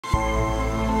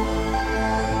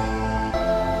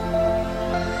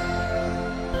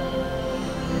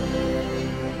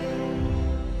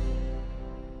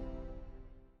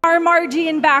Margie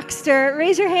and Baxter.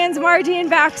 Raise your hands, Margie and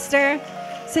Baxter.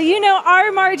 So you know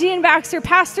our Margie and Baxter.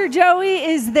 Pastor Joey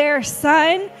is their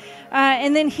son,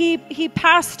 and then he's a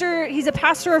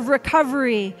pastor of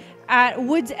recovery at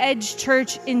Woods Edge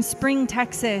Church in Spring,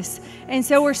 Texas. And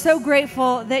so we're so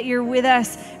grateful that you're with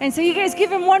us. And so you guys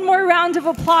give him one more round of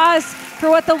applause for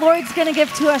what the Lord's going to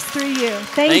give to us through you.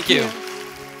 Thank you.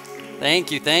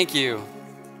 Thank you.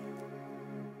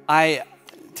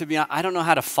 To be honest, I don't know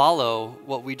how to follow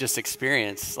what we just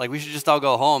experienced. Like, we should just all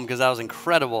go home because that was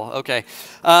incredible. Okay.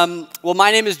 Well,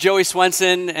 my name is Joey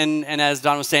Swenson, and as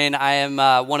Don was saying, I am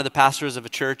one of the pastors of a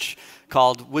church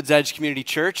called Woods Edge Community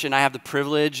Church, and I have the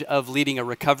privilege of leading a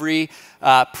recovery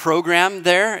program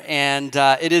there, and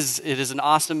it is an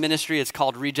awesome ministry. It's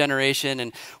called Regeneration,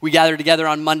 and we gather together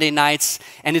on Monday nights,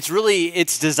 and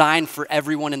it's designed for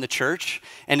everyone in the church,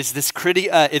 and it's this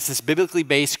biblically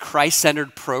based,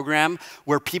 Christ-centered program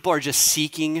where people are just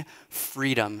seeking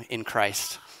freedom in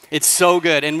Christ. It's so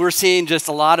good, and we're seeing just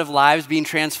a lot of lives being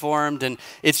transformed, and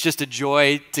it's just a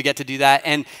joy to get to do that,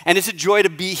 and it's a joy to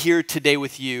be here today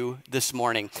with you this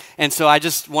morning. And so I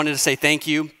just wanted to say thank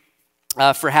you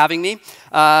for having me.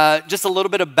 Just a little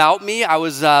bit about me. I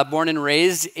was born and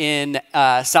raised in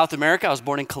South America. I was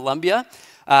born in Colombia,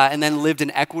 and then lived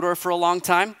in Ecuador for a long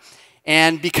time.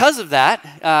 And because of that,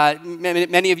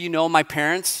 many of you know my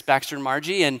parents, Baxter and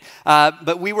Margie,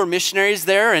 but we were missionaries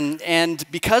there, and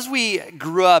because we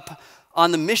grew up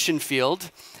on the mission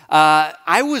field,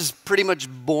 I was pretty much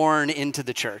born into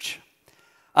the church.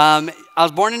 I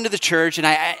was born into the church, and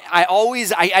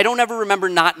I don't ever remember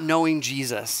not knowing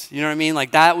Jesus. You know what I mean?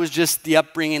 Like, that was just the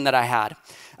upbringing that I had,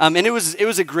 and it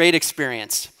was a great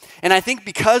experience. And I think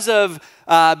because of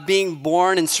being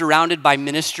born and surrounded by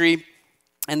ministry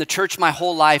and the church my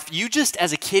whole life, you just,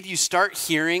 as a kid, you start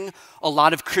hearing a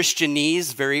lot of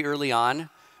Christianese very early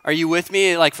on. Are you with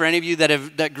me? Like, for any of you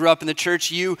that grew up in the church,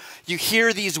 you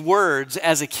hear these words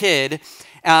as a kid,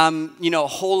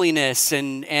 holiness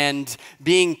and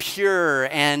being pure,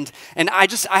 and I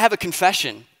have a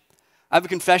confession. I have a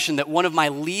confession that one of my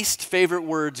least favorite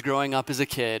words growing up as a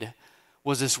kid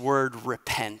was this word,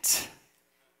 repent.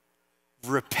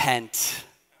 Repent.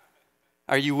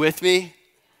 Are you with me?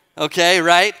 Okay,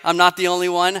 right? I'm not the only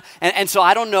one. And so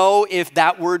I don't know if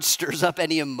that word stirs up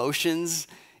any emotions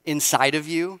inside of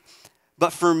you,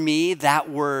 but for me, that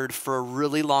word for a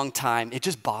really long time, it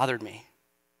just bothered me.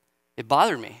 It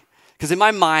bothered me. Because in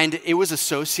my mind, it was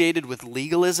associated with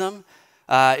legalism.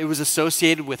 It was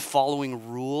associated with following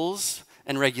rules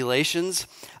and regulations.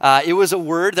 It was a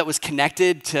word that was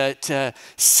connected to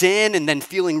sin and then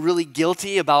feeling really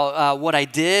guilty about what I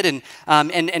did. And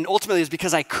ultimately, it was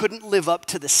because I couldn't live up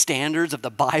to the standards of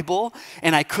the Bible,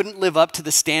 and I couldn't live up to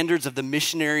the standards of the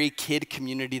missionary kid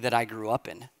community that I grew up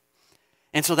in.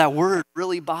 And so that word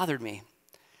really bothered me.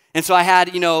 And so I had,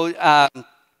 when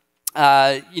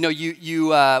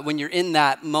you're in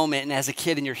that moment and as a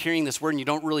kid and you're hearing this word and you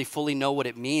don't really fully know what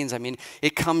it means, I mean,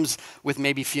 it comes with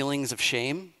maybe feelings of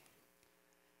shame.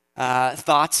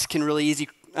 Thoughts can really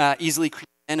easily creep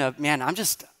in of, man,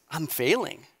 I'm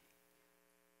failing.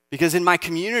 Because in my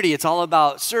community, it's all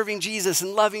about serving Jesus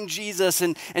and loving Jesus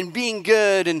and being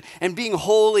good and being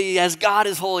holy as God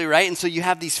is holy, right? And so you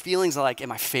have these feelings of like,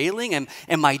 am I failing?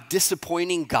 Am I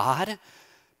disappointing God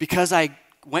because I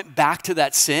went back to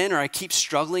that sin, or I keep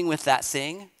struggling with that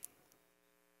thing?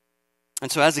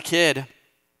 And so as a kid,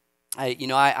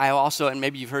 I also, and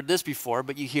maybe you've heard this before,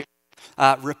 but you hear,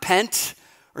 repent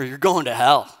or you're going to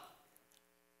hell.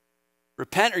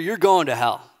 Repent or you're going to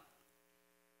hell.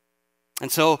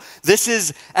 And so this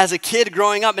is, as a kid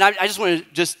growing up, and I just want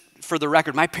to, just for the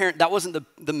record, that wasn't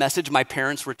the message my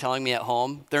parents were telling me at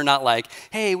home. They're not like,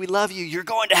 hey, we love you, you're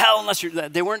going to hell unless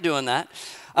they weren't doing that.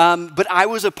 But I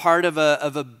was a part of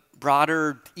a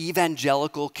broader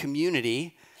evangelical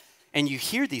community, and you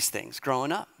hear these things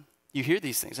growing up. You hear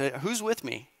these things. Who's with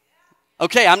me?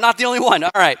 Okay, I'm not the only one. All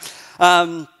right.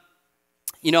 And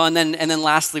then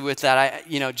lastly with that,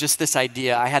 just this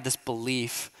idea, I had this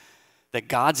belief that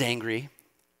God's angry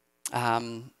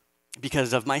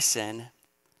because of my sin,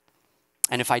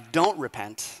 and if I don't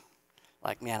repent,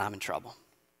 like, man, I'm in trouble.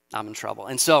 I'm in trouble.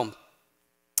 And so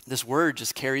this word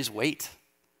just carries weight.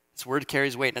 This word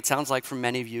carries weight, and it sounds like for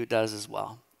many of you it does as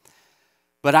well.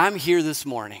 But I'm here this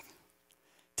morning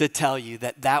to tell you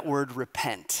that word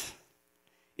repent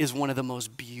is one of the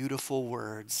most beautiful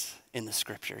words in the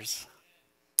scriptures.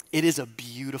 It is a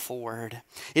beautiful word.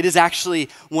 It is actually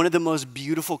one of the most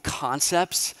beautiful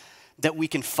concepts that we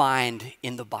can find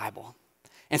in the Bible.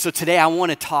 And so today I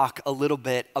want to talk a little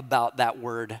bit about that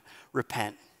word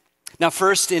repent. Now,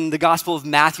 first, in the Gospel of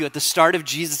Matthew, at the start of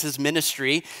Jesus'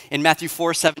 ministry, in Matthew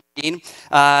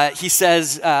 4:17, he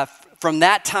says, from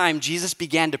that time, Jesus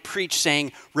began to preach,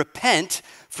 saying, repent,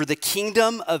 for the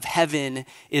kingdom of heaven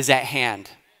is at hand.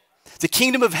 The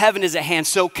kingdom of heaven is at hand.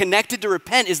 So connected to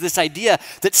repent is this idea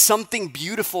that something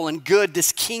beautiful and good,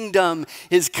 this kingdom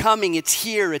is coming. It's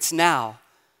here, it's now.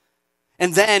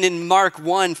 And then in Mark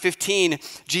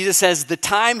 1:15, Jesus says, the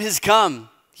time has come,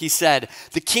 he said.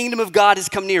 The kingdom of God has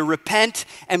come near. Repent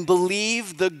and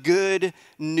believe the good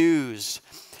news.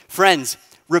 Friends,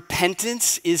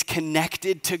 repentance is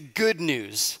connected to good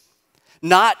news.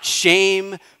 Not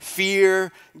shame,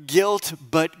 fear, guilt,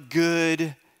 but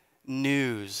good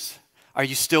news. Are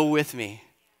you still with me?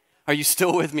 Are you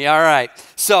still with me? All right.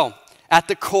 So at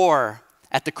the core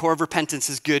of repentance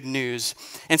is good news.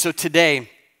 And so today,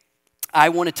 I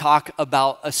want to talk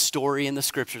about a story in the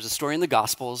scriptures, a story in the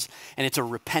Gospels, and it's a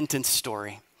repentance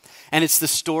story. And it's the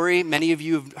story, many of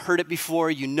you have heard it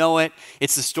before, you know it.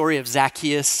 It's the story of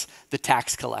Zacchaeus, the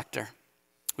tax collector.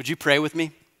 Would you pray with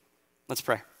me? Let's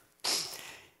pray.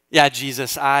 Yeah,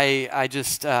 Jesus, I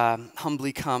just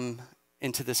humbly come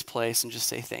into this place and just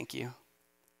say thank you.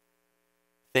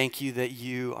 Thank you that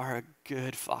you are a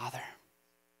good Father.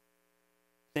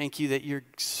 Thank you that you're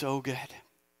so good.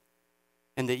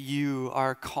 And that you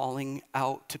are calling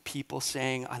out to people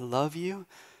saying, I love you,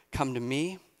 come to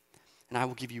me, and I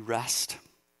will give you rest.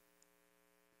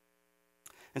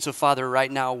 And so, Father,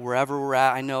 right now, wherever we're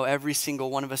at, I know every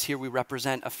single one of us here, we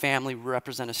represent a family, we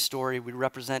represent a story, we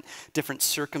represent different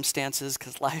circumstances,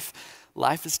 because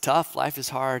life is tough, life is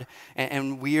hard,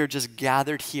 and we are just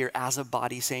gathered here as a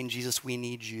body saying, Jesus, we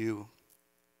need you.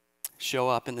 Show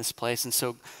up in this place. And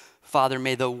so, Father,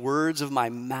 may the words of my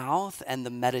mouth and the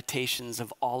meditations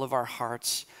of all of our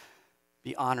hearts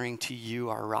be honoring to you,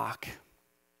 our rock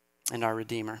and our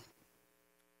Redeemer.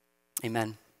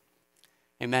 Amen.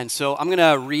 Amen. So I'm going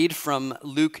to read from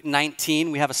Luke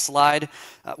 19. We have a slide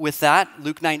with that.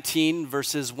 Luke 19,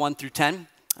 verses 1 through 10.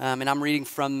 And I'm reading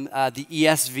from the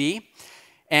ESV.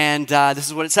 And this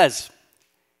is what it says.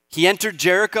 He entered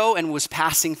Jericho and was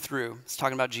passing through. It's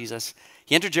talking about Jesus.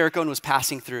 He entered Jericho and was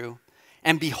passing through.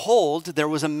 And behold, there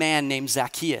was a man named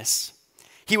Zacchaeus.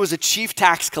 He was a chief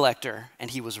tax collector,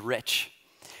 and he was rich.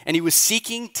 And he was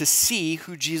seeking to see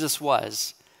who Jesus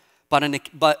was. But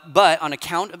on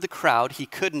account of the crowd, he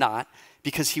could not,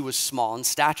 because he was small in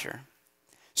stature.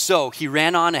 So he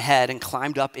ran on ahead and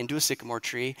climbed up into a sycamore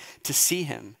tree to see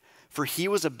him, for he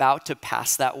was about to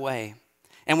pass that way.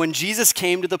 And when Jesus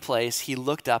came to the place, he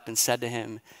looked up and said to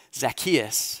him,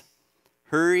 Zacchaeus,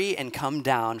 hurry and come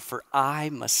down, for I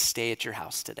must stay at your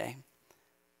house today.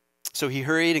 So he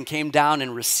hurried and came down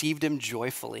and received him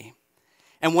joyfully.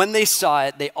 And when they saw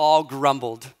it, they all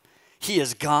grumbled. He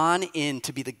has gone in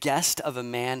to be the guest of a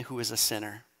man who is a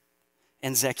sinner.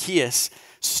 And Zacchaeus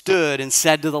stood and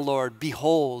said to the Lord,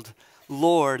 behold,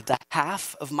 Lord, the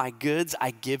half of my goods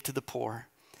I give to the poor.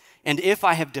 And if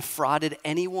I have defrauded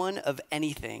anyone of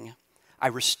anything, I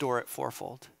restore it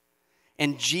fourfold.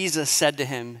 And Jesus said to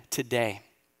him, today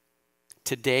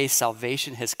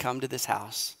salvation has come to this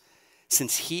house,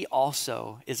 since he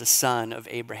also is a son of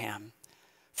Abraham.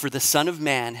 For the Son of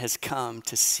Man has come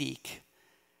to seek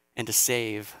and to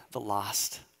save the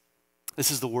lost.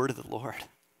 This is the word of the Lord.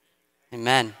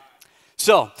 Amen.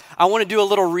 So I want to do a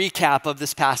little recap of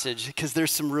this passage because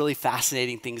there's some really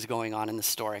fascinating things going on in the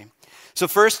story. So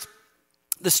first,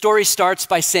 the story starts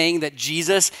by saying that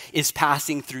Jesus is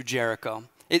passing through Jericho.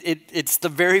 It's the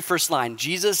very first line.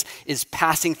 Jesus is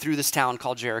passing through this town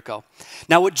called Jericho.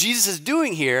 Now, what Jesus is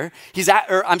doing here,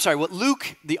 what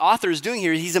Luke, the author, is doing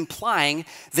here, he's implying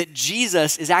that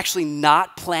Jesus is actually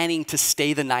not planning to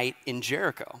stay the night in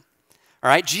Jericho. All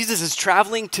right, Jesus is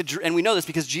traveling and we know this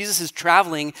because Jesus is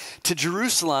traveling to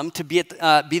Jerusalem to be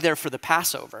there for the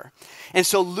Passover. And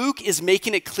so Luke is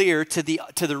making it clear to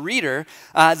the reader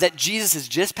that Jesus is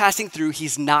just passing through.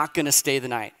 He's not going to stay the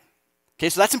night. Okay,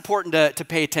 so that's important to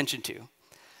pay attention to.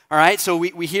 All right, so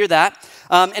we hear that.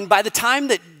 And by the time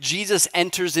that Jesus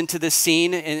enters into this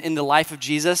scene in the life of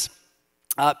Jesus,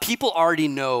 people already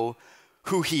know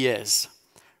who he is,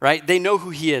 right? They know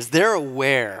who he is. They're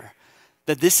aware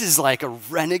that this is like a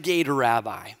renegade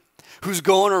rabbi who's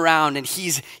going around and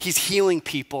he's healing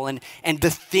people and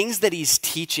the things that he's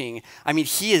teaching. I mean,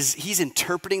 he's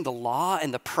interpreting the law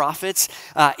and the prophets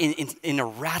in a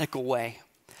radical way.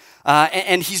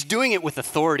 And he's doing it with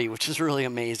authority, which is really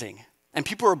amazing. And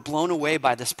people are blown away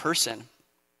by this person.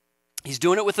 He's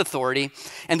doing it with authority.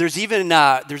 And there's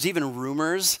even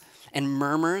rumors and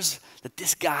murmurs that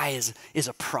this guy is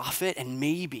a prophet and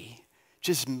maybe,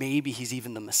 just maybe, he's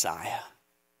even the Messiah.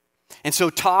 And so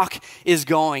talk is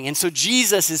going. And so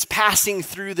Jesus is passing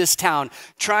through this town,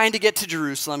 trying to get to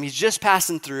Jerusalem. He's just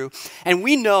passing through. And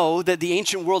we know that the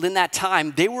ancient world in that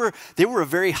time, they were a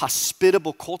very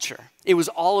hospitable culture. It was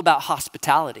all about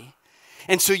hospitality.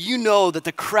 And so you know that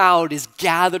the crowd is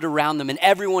gathered around them and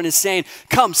everyone is saying,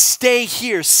 come, stay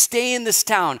here, stay in this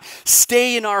town,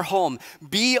 stay in our home,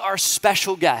 be our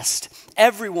special guest.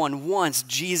 Everyone wants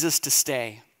Jesus to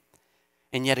stay.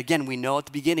 And yet again, we know at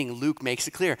the beginning, Luke makes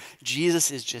it clear, Jesus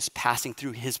is just passing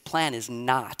through. His plan is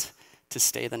not to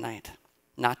stay the night,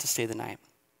 not to stay the night.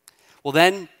 Well,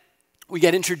 then we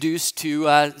get introduced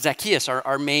to Zacchaeus,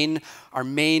 our main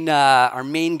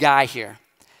guy here.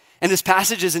 And this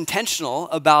passage is intentional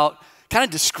about kind of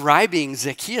describing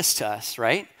Zacchaeus to us,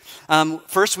 right?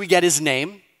 First, we get his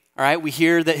name. All right, we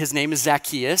hear that his name is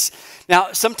Zacchaeus.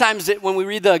 Now, sometimes when we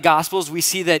read the Gospels, we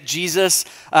see that Jesus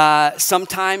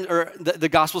sometimes, or the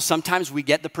Gospels, sometimes we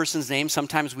get the person's name,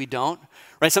 sometimes we don't.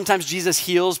 Right? Sometimes Jesus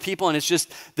heals people and it's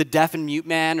just the deaf and mute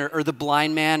man or the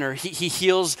blind man, or he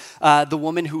heals the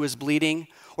woman who was bleeding.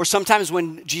 Or sometimes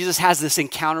when Jesus has this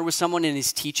encounter with someone and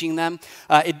he's teaching them,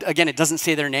 it doesn't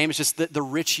say their name, it's just the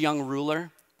rich young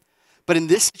ruler. But in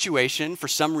this situation, for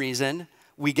some reason,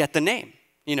 we get the name,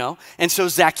 you know? And so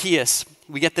Zacchaeus,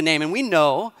 we get the name, and we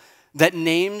know that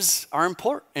names are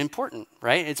important,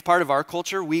 right? It's part of our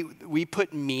culture. We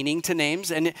put meaning to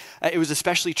names, and it was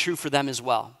especially true for them as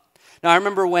well. Now, I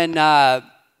remember when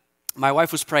my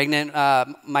wife was pregnant,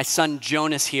 my son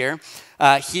Jonas here,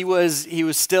 he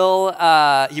wasn't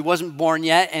born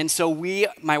yet, and so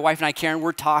my wife and I, Karen,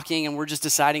 we're talking and we're just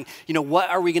deciding, you know, what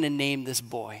are we going to name this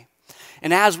boy?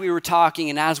 And as we were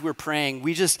talking and as we were praying,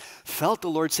 we just felt the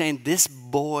Lord saying, this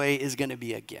boy is going to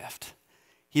be a gift.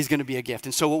 He's going to be a gift.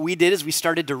 And so what we did is we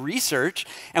started to research,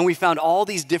 and we found all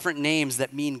these different names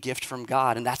that mean gift from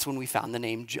God, and that's when we found the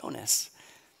name Jonas.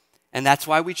 And that's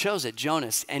why we chose it,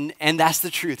 Jonas. And that's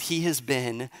the truth. He has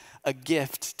been a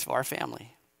gift to our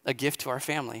family. A gift to our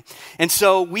family. And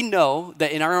so we know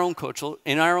that in our own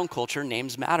culture,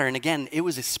 names matter. And again, it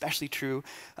was especially true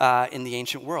in the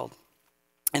ancient world.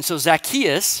 And so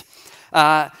Zacchaeus,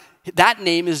 that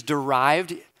name is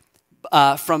derived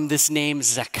from this name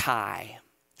Zachhaeus.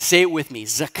 Say it with me,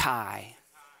 Zachhaeus.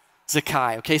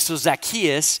 Zachhaeus. Okay, so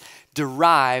Zacchaeus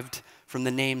derived from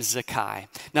the name Zachhaeus.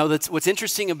 Now, what's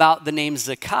interesting about the name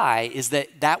Zachhaeus is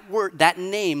that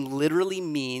name literally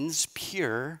means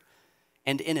pure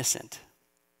and innocent.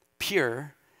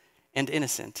 Pure and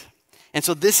innocent. And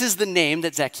so this is the name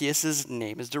that Zacchaeus'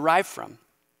 name is derived from.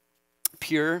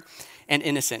 Pure and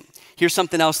innocent. Here's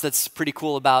something else that's pretty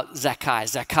cool about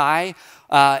Zacchaeus. Zacchaeus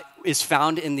is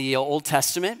found in the Old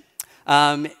Testament.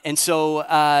 And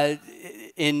so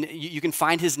you can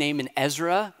find his name in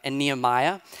Ezra and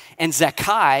Nehemiah. And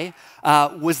Zacchaeus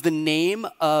was the name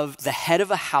of the head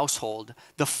of a household,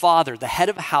 the head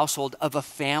of a household of a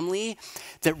family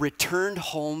that returned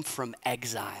home from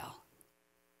exile.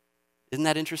 Isn't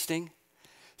that interesting?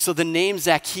 So the name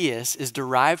Zacchaeus is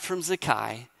derived from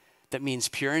Zacchaeus, that means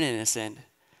pure and innocent,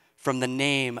 from the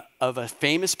name of a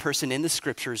famous person in the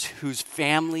scriptures whose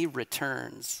family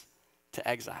returns to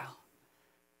exile.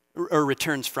 Or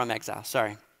returns from exile,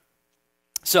 sorry.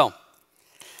 So,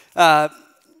 the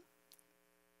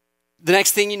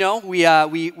next thing you know,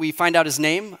 we find out his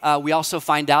name. We also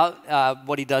find out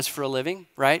what he does for a living,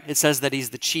 right? It says that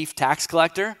he's the chief tax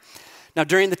collector. Now,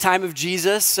 during the time of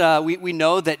Jesus, we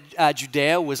know that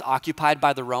Judea was occupied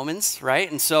by the Romans,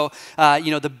 right? And so,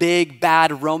 the big,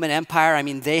 bad Roman Empire, I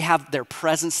mean, they have their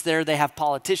presence there. They have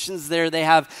politicians there. They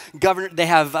have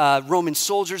Roman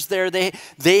soldiers there.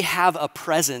 They have a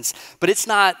presence. But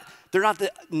they're not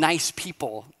the nice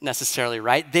people necessarily,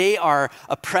 right? They are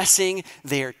oppressing.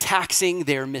 They are taxing.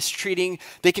 They are mistreating.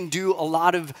 They can do a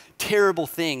lot of terrible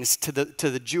things to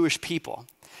the Jewish people.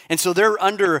 And so they're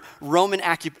under Roman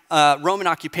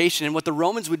occupation. And what the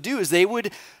Romans would do is they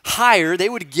would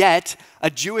get a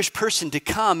Jewish person to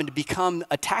come and to become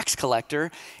a tax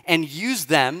collector and use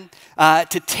them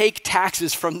to take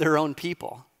taxes from their own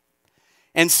people.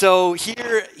 And so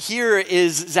here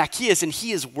is Zacchaeus, and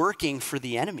he is working for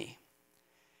the enemy.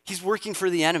 He's working for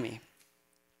the enemy.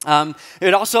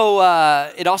 It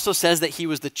also says that he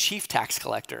was the chief tax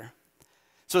collector.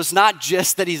 So it's not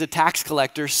just that he's a tax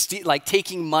collector, like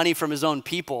taking money from his own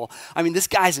people. I mean, this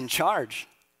guy's in charge.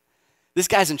 This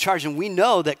guy's in charge, and we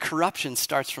know that corruption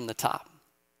starts from the top.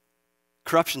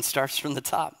 Corruption starts from the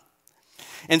top.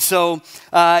 And so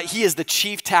he is the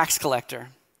chief tax collector.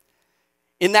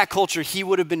 In that culture, he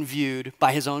would have been viewed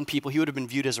by his own people. He would have been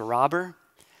viewed as a robber.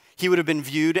 He would have been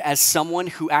viewed as someone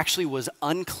who actually was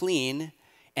unclean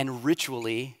and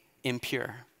ritually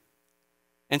impure.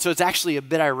 And so it's actually a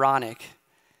bit ironic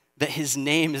that his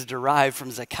name is derived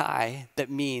from Zachhaeus, that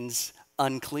means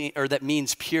unclean, or that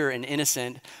means pure and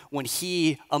innocent, when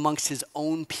he amongst his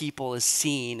own people is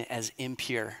seen as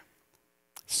impure.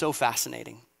 So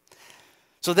fascinating.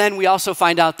 So then we also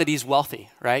find out that he's wealthy,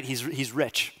 right? He's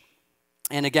rich.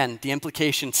 And again, the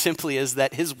implication simply is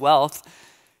that his wealth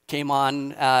came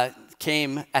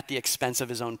at the expense of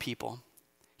his own people.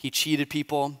 He cheated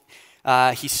people,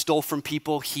 he stole from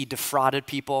people, he defrauded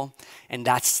people, and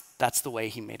that's the way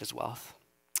he made his wealth.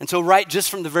 And so right just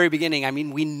from the very beginning, I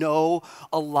mean, we know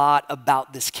a lot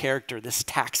about this character, this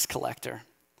tax collector.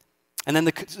 And then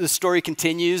the story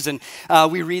continues, and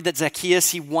we read that Zacchaeus,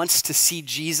 he wants to see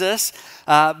Jesus,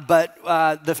 but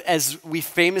as we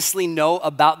famously know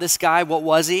about this guy, what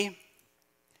was he?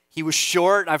 He was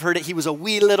short. I've heard it. He was a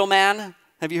wee little man.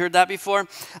 Have you heard that before?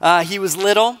 He was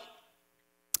little.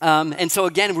 And so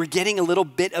again, we're getting a little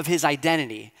bit of his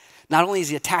identity. Not only is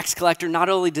he a tax collector, not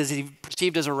only does he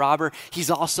perceived as a robber, he's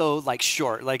also like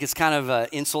short. Like it's kind of an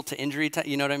insult to injury,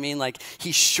 you know what I mean? Like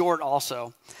he's short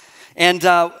also. And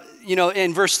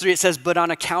in verse 3 it says, but on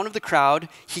account of the crowd,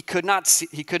 he could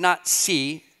not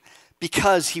see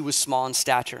because he was small in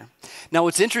stature. Now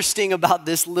what's interesting about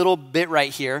this little bit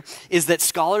right here is that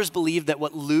scholars believe that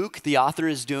what Luke, the author,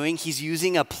 is doing, he's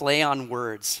using a play on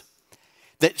words.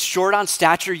 That short on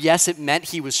stature, yes, it meant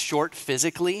he was short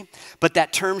physically, but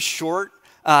that term short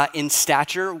in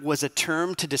stature was a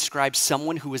term to describe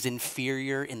someone who was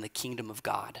inferior in the kingdom of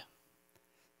God.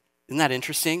 Isn't that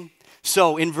interesting?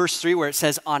 So in verse 3 where it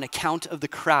says, on account of the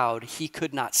crowd, he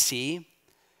could not see,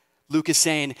 Luke is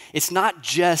saying it's not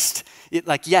just,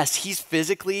 yes, he's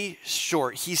physically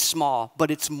short, he's small, but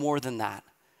it's more than that.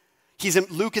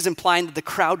 Luke is implying that the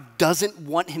crowd doesn't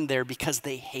want him there because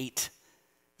they hate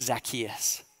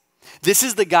Zacchaeus. This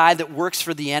is the guy that works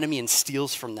for the enemy and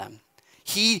steals from them.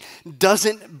 He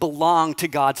doesn't belong to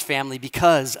God's family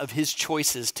because of his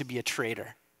choices to be a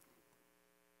traitor.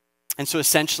 And so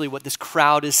essentially what this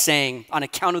crowd is saying, on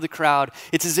account of the crowd,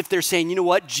 it's as if they're saying, you know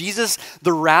what, Jesus,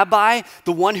 the rabbi,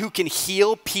 the one who can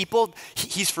heal people,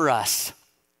 he's for us.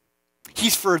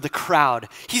 He's for the crowd.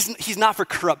 He's not for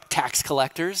corrupt tax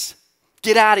collectors.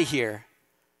 Get out of here,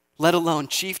 let alone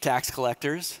chief tax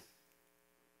collectors.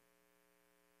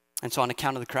 And so on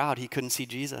account of the crowd, he couldn't see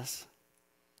Jesus.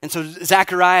 And so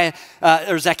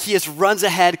Zacchaeus runs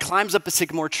ahead, climbs up a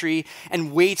sycamore tree,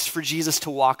 and waits for Jesus to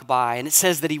walk by. And it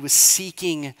says that he was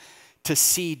seeking to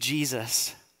see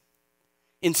Jesus.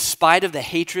 In spite of the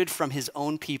hatred from his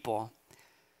own people,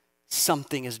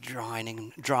 something is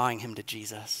drawing him to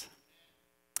Jesus.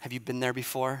 Have you been there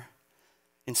before?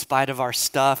 In spite of our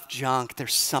stuff, junk,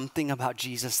 there's something about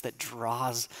Jesus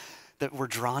that we're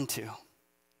drawn to.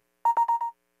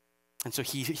 And so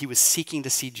he was seeking to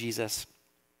see Jesus.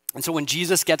 And so when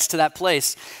Jesus gets to that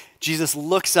place, Jesus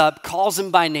looks up, calls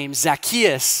him by name,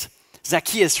 Zacchaeus,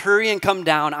 Zacchaeus, hurry and come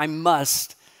down. I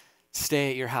must stay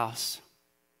at your house.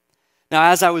 Now,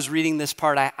 as I was reading this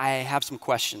part, I have some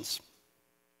questions.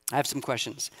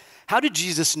 How did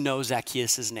Jesus know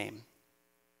Zacchaeus' name?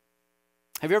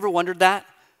 Have you ever wondered that?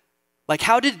 Like,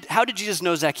 how did Jesus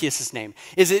know Zacchaeus' name?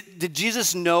 Did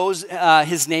Jesus know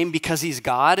his name because he's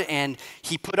God and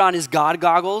he put on his God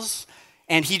goggles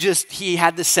and he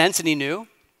had the sense and he knew?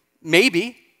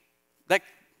 Maybe. That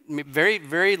very,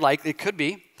 very likely it could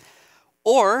be.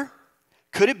 Or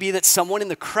could it be that someone in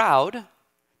the crowd,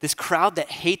 this crowd that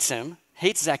hates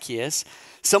Zacchaeus,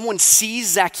 someone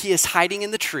sees Zacchaeus hiding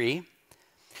in the tree,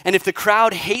 and if the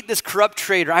crowd hate this corrupt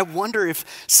traitor, I wonder if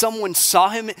someone saw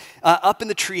him up in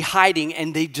the tree hiding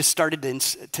and they just started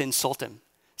to insult him,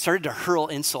 started to hurl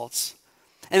insults.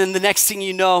 And then the next thing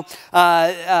you know,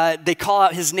 they call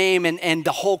out his name and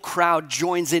the whole crowd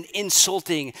joins in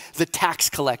insulting the tax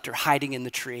collector hiding in the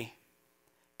tree.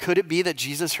 Could it be that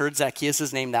Jesus heard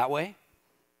Zacchaeus' name that way?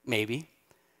 Maybe.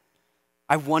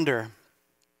 I wonder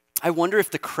if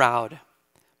the crowd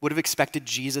would have expected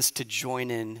Jesus to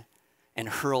join in and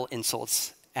hurl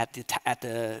insults at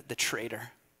the traitor.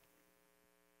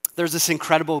 There's this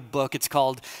incredible book. It's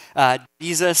called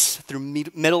Jesus Through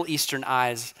Middle Eastern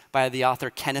Eyes by the author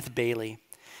Kenneth Bailey.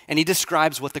 And he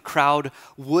describes what the crowd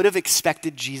would have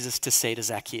expected Jesus to say to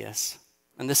Zacchaeus.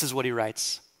 And this is what he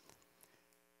writes.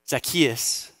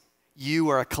 Zacchaeus, you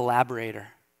are a collaborator.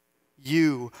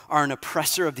 You are an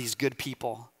oppressor of these good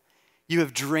people. You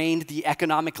have drained the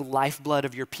economic lifeblood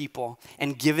of your people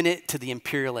and given it to the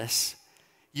imperialists.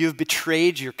 You have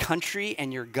betrayed your country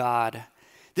and your God.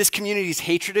 This community's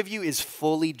hatred of you is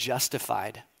fully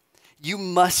justified. You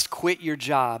must quit your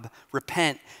job,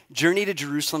 repent, journey to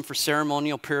Jerusalem for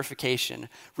ceremonial purification,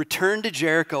 return to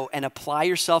Jericho and apply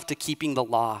yourself to keeping the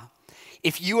law.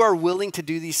 If you are willing to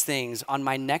do these things, on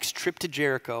my next trip to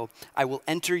Jericho, I will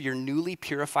enter your newly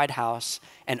purified house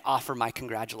and offer my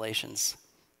congratulations.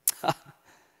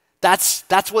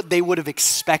 That's what they would have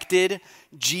expected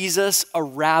Jesus, a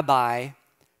rabbi,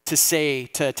 to say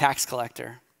to a tax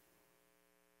collector.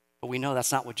 But we know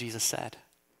that's not what Jesus said.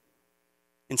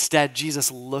 Instead,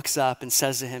 Jesus looks up and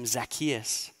says to him,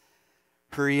 Zacchaeus,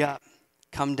 hurry up,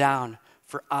 come down,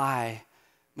 for I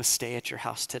must stay at your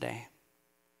house today.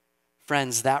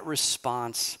 Friends, that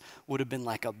response would have been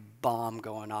like a bomb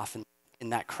going off in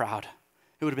that crowd.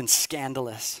 It would have been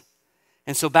scandalous.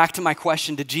 And so back to my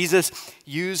question, did Jesus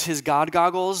use his God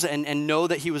goggles and know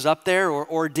that he was up there,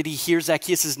 or did he hear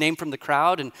Zacchaeus' name from the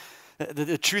crowd? And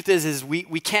the truth is we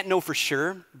can't know for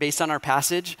sure based on our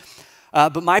passage.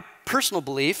 But my personal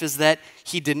belief is that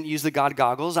he didn't use the God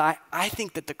goggles. I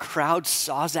think that the crowd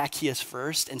saw Zacchaeus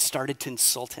first and started to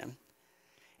insult him.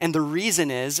 And the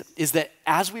reason is that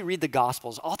as we read the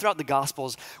Gospels, all throughout the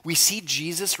Gospels, we see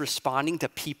Jesus responding to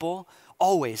people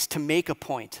always to make a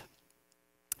point.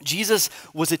 Jesus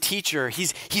was a teacher.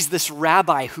 He's this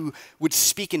rabbi who would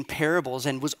speak in parables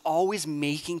and was always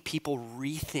making people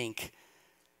rethink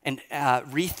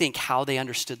how they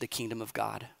understood the kingdom of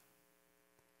God.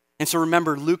 And so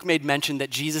remember, Luke made mention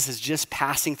that Jesus is just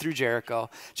passing through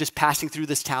Jericho, just passing through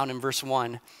this town in verse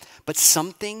 1. But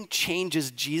something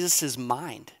changes Jesus'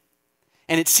 mind.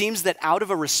 And it seems that out of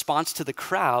a response to the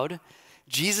crowd,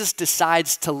 Jesus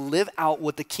decides to live out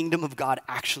what the kingdom of God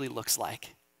actually looks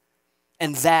like.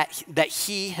 And that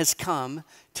he has come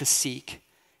to seek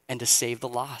and to save the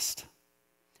lost.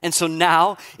 And so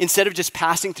now, instead of just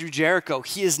passing through Jericho,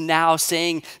 he is now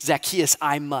saying, Zacchaeus,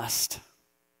 I must.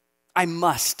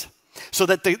 So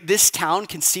that this town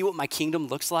can see what my kingdom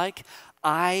looks like,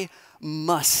 I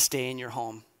must stay in your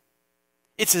home.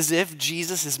 It's as if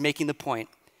Jesus is making the point.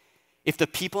 If the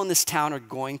people in this town are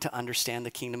going to understand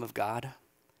the kingdom of God,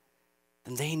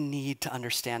 then they need to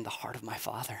understand the heart of my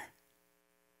Father.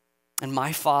 And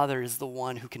my Father is the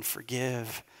one who can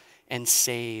forgive and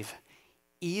save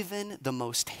even the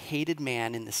most hated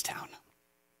man in this town.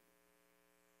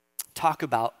 Talk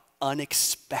about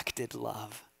unexpected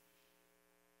love.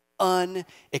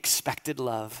 Unexpected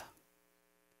love.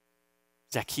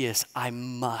 Zacchaeus, I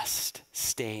must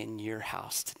stay in your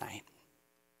house tonight.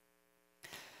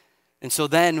 And so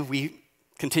then we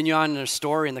continue on in our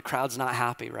story and the crowd's not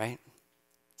happy, right? It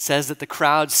says that the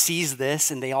crowd sees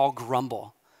this and they all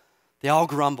grumble. They all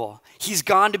grumble. He's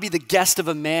gone to be the guest of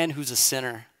a man who's a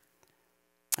sinner.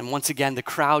 And once again, the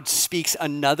crowd speaks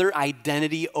another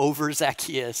identity over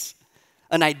Zacchaeus,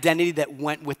 an identity that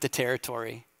went with the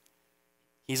territory.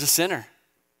 He's a sinner.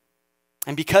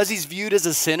 And because he's viewed as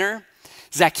a sinner,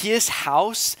 Zacchaeus'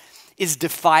 house is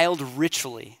defiled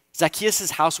ritually.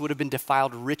 Zacchaeus' house would have been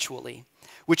defiled ritually,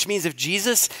 which means if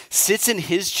Jesus sits in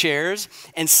his chairs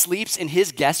and sleeps in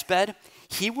his guest bed,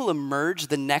 he will emerge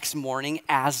the next morning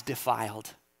as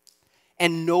defiled.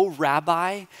 And no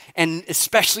rabbi, and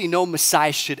especially no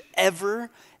Messiah, should ever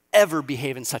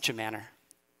behave in such a manner.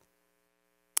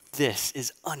 This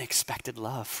is unexpected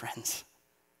love, friends.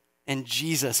 And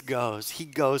Jesus goes. He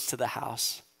goes to the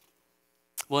house.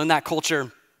 Well, in that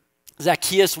culture,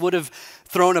 Zacchaeus would have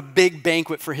thrown a big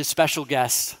banquet for his special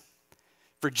guests.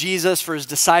 For Jesus, for his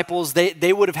disciples,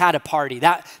 they would have had a party.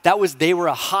 They were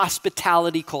a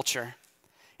hospitality culture.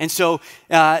 And so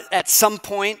at some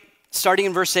point, starting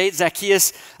in verse 8,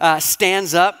 Zacchaeus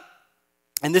stands up,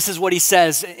 and this is what he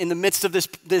says. In the midst of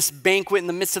this banquet, in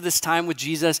the midst of this time with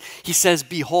Jesus, he says,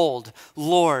 "Behold,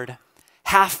 Lord,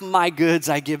 half my goods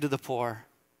I give to the poor.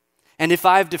 And if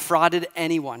I've defrauded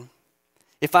anyone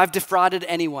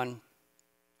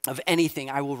of anything,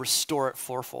 I will restore it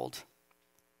fourfold."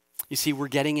 You see, we're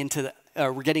getting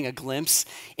a glimpse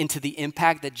into the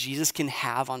impact that Jesus can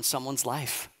have on someone's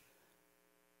life.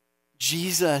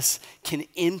 Jesus can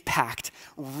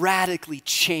radically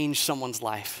change someone's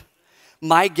life.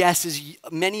 My guess is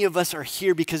many of us are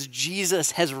here because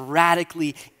Jesus has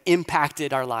radically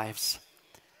impacted our lives.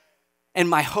 And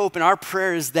my hope and our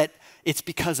prayer is that it's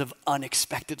because of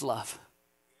unexpected love.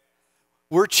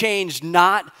 We're changed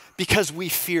not because we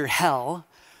fear hell.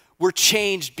 We're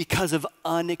changed because of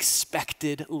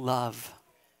unexpected love.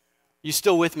 You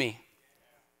still with me?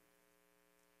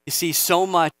 You see, so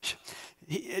much.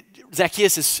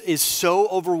 Zacchaeus is so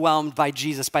overwhelmed by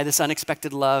Jesus, by this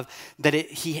unexpected love, that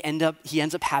he ends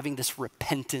up having this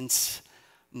repentance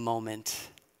moment.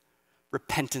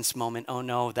 Repentance moment. Oh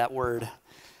no, that word.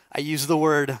 I use the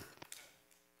word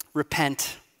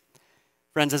repent.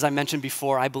 Friends, as I mentioned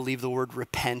before, I believe the word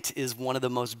repent is one of the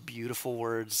most beautiful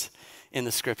words in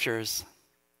the scriptures.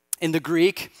 In the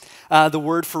Greek, the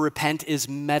word for repent is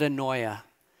metanoia.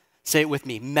 Say it with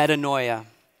me, metanoia.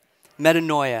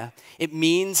 Metanoia. It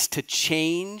means to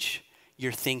change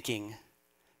your thinking.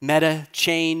 Meta,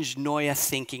 change, noia,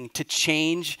 thinking. To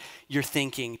change your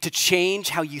thinking. To change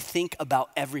how you think about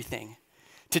everything.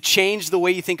 To change the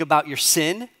way you think about your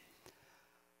sin,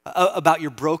 about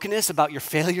your brokenness, about your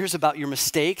failures, about your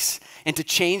mistakes, and to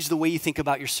change the way you think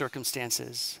about your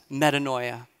circumstances.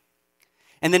 Metanoia.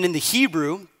 And then in the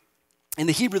Hebrew,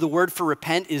 the word for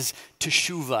repent is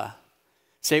teshuvah.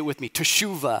 Say it with me,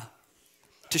 teshuvah.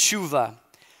 Teshuvah.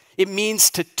 It means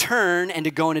to turn and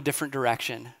to go in a different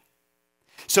direction.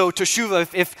 So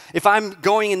teshuvah, if I'm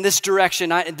going in this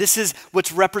direction, this is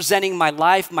what's representing my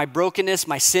life, my brokenness,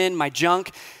 my sin, my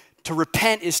junk. To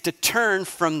repent is to turn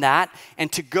from that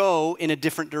and to go in a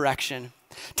different direction.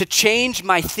 To change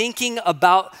my thinking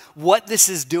about what this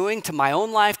is doing to my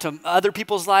own life, to other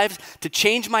people's lives, to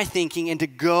change my thinking and to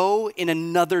go in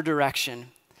another direction.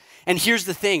 And here's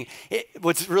the thing,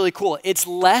 what's really cool, it's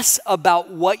less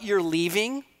about what you're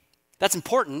leaving, that's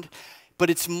important, but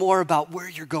it's more about where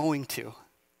you're going to.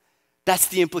 That's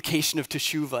the implication of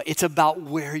teshuvah. It's about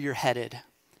where you're headed.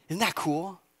 Isn't that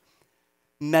cool?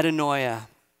 Metanoia,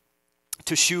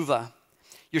 teshuvah.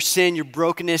 Your sin, your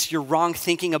brokenness, your wrong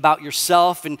thinking about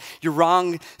yourself and your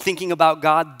wrong thinking about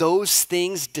God, those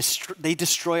things, they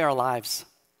destroy our lives.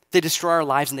 They destroy our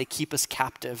lives and they keep us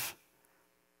captive.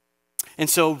 And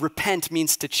so repent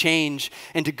means to change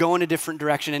and to go in a different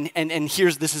direction. And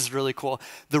this is really cool.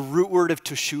 The root word of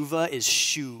teshuvah is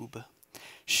shub.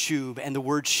 Shub, and the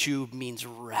word shub means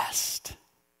rest.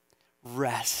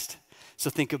 Rest. So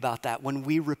think about that. When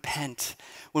we repent,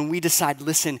 when we decide,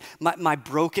 listen, my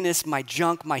brokenness, my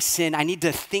junk, my sin, I need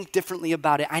to think differently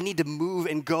about it. I need to move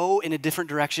and go in a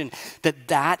different direction.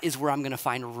 That is where I'm going to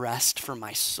find rest for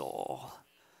my soul.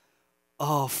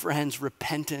 Oh, friends,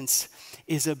 repentance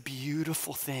is a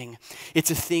beautiful thing. It's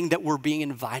a thing that we're being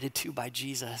invited to by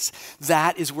Jesus.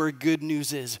 That is where good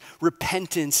news is.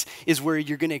 Repentance is where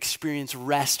you're going to experience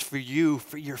rest for you,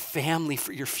 for your family,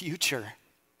 for your future.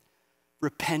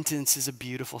 Repentance is a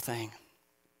beautiful thing.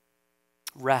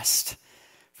 Rest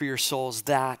for your souls,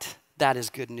 that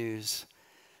is good news.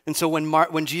 And so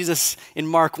when Jesus in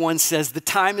Mark 1 says, the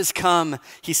time has come,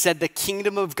 he said, the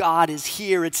kingdom of God is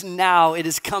here, it's now, it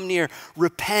has come near.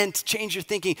 Repent, change your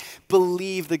thinking,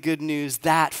 believe the good news.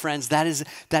 That, friends, that is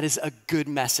a good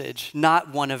message,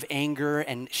 not one of anger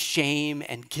and shame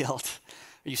and guilt.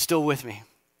 Are you still with me?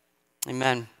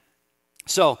 Amen.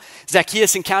 So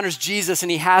Zacchaeus encounters Jesus and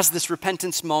he has this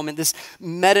repentance moment, this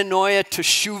metanoia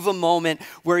teshuvah moment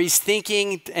where he's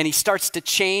thinking and he starts to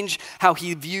change how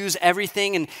he views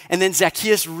everything. And then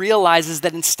Zacchaeus realizes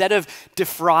that instead of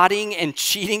defrauding and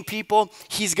cheating people,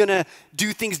 he's going to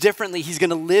do things differently. He's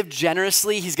going to live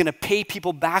generously. He's going to pay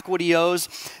people back what he owes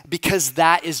because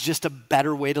that is just a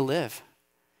better way to live.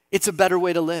 It's a better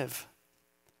way to live.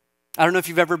 I don't know if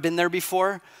you've ever been there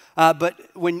before, but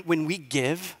when we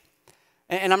give,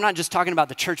 and I'm not just talking about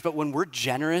the church, but when we're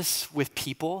generous with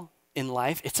people in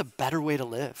life, it's a better way to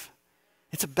live.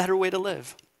 It's a better way to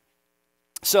live.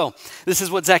 So this is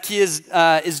what Zacchaeus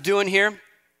is doing here.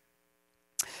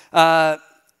 I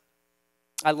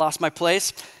lost my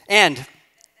place. And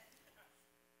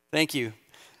thank you.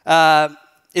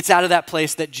 It's out of that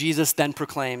place that Jesus then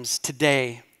proclaims,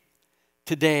 today,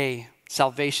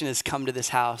 salvation has come to this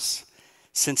house,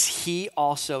 since he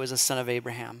also is a son of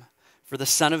Abraham. For the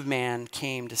Son of Man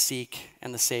came to seek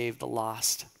and to save the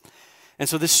lost. And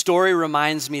so this story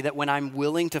reminds me that when I'm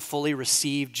willing to fully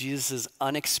receive Jesus'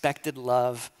 unexpected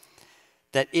love,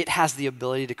 that it has the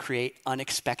ability to create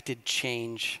unexpected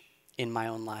change in my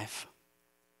own life.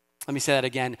 Let me say that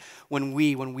again. When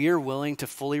we are willing to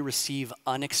fully receive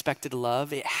unexpected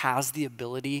love, it has the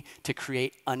ability to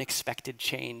create unexpected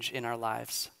change in our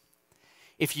lives.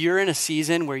 If you're in a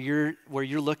season where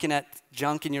you're looking at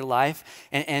junk in your life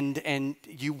and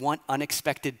you want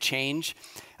unexpected change,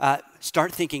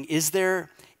 start thinking, is there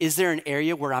an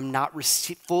area where I'm not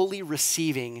fully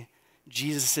receiving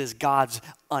God's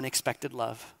unexpected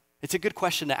love? It's a good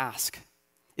question to ask.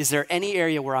 Is there any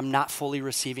area where I'm not fully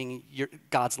receiving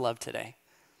God's love today?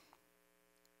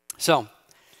 So,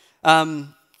 to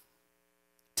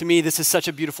me, this is such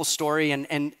a beautiful story,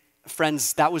 and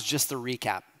friends, that was just the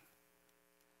recap.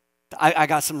 I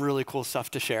got some really cool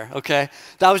stuff to share, okay?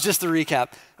 That was just the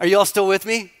recap. Are you all still with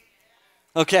me?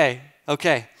 Okay.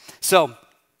 So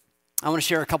I want to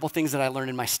share a couple things that I learned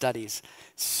in my studies.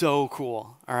 So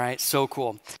cool, all right? So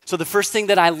cool. So the first thing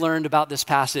that I learned about this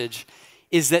passage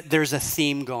is that there's a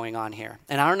theme going on here.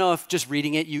 And I don't know if just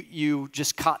reading it, you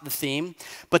just caught the theme,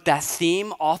 but that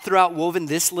theme all throughout woven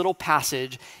this little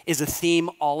passage is a theme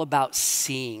all about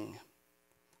seeing.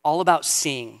 All about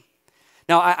seeing.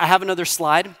 Now, I have another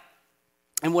slide.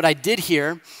 And what I did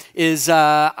here is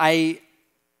I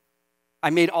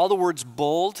made all the words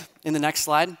bold in the next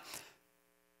slide. I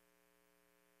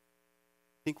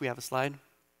think we have a slide.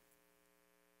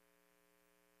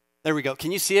 There we go.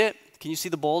 Can you see it? Can you see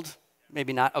the bold?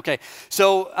 Maybe not. Okay.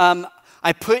 So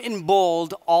I put in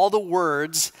bold all the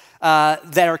words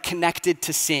that are connected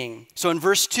to seeing. So in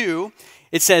verse 2,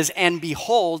 it says, and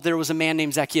behold, there was a man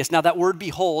named Zacchaeus. Now that word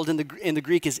behold in the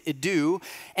Greek is idu,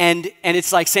 and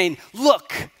it's like saying,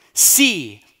 look,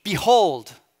 see,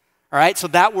 behold. All right, so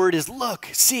that word is look,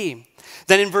 see.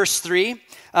 Then in verse 3,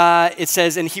 it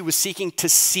says, and he was seeking to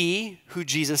see who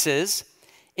Jesus is.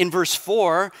 In verse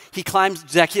 4,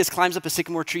 Zacchaeus climbs up a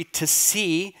sycamore tree to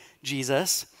see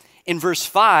Jesus. In verse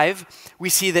 5, we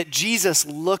see that Jesus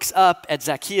looks up at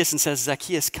Zacchaeus and says,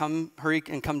 Zacchaeus, come, hurry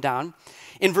and come down.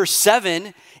 In verse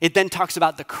 7, it then talks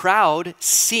about the crowd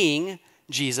seeing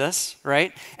Jesus,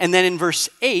 right? And then in verse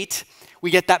 8, we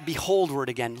get that behold word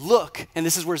again, look. And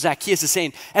this is where Zacchaeus is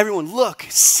saying, everyone look,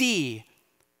 see.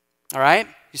 All right,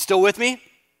 you still with me?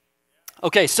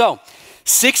 Okay, so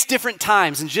 6 different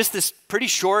times in just this pretty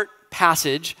short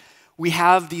passage, we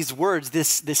have these words,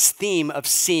 this theme of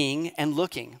seeing and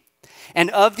looking.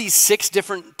 And of these 6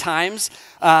 different times,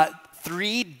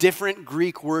 3 different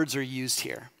Greek words are used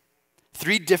here.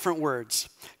 3 different words.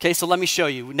 Okay, so let me show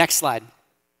you. Next slide.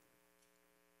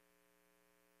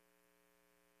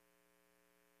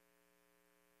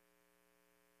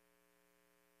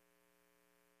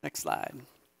 Next slide.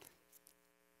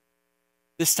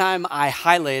 This time I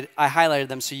highlighted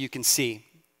them so you can see.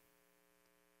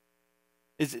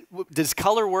 Does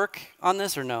color work on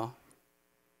this or no?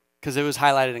 Because it was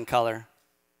highlighted in color.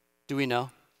 Do we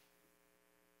know?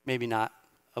 Maybe not.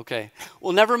 Okay.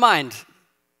 Well, never mind.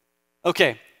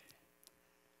 Okay.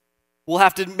 We'll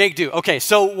have to make do. Okay,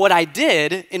 so what I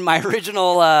did in my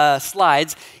original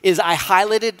slides is I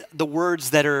highlighted the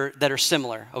words that are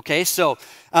similar. Okay, so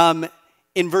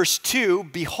in verse 2,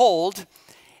 behold,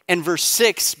 and verse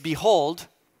 6, behold,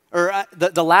 or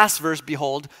the last verse,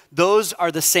 behold, those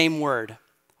are the same word.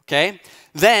 Okay?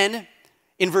 Then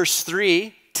in verse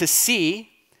 3, to see,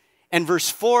 and verse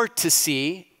 4, to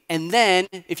see, and then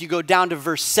if you go down to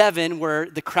verse 7 where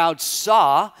the crowd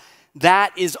saw,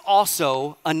 that is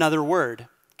also another word.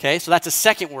 Okay? So that's a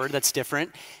second word that's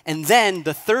different. And then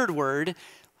the third word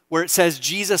where it says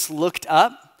Jesus looked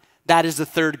up, that is the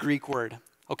third Greek word.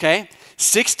 Okay?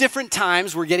 6 different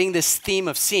times we're getting this theme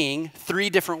of seeing, 3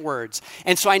 different words.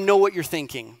 And so I know what you're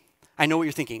thinking. I know what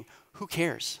you're thinking. Who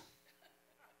cares?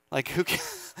 Like,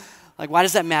 why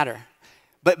does that matter?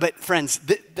 But friends,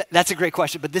 that's a great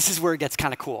question, but this is where it gets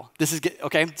kind of cool.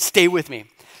 Okay? Stay with me.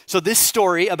 So this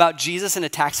story about Jesus and a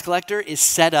tax collector is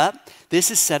set up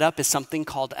as something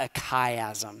called a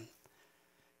chiasm.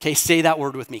 Okay, say that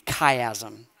word with me,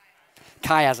 chiasm.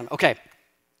 Chiasm, okay.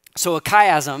 So a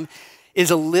chiasm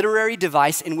is a literary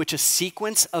device in which a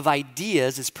sequence of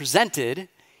ideas is presented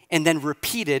and then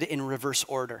repeated in reverse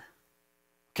order.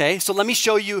 Okay, so let me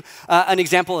show you an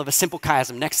example of a simple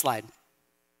chiasm. Next slide.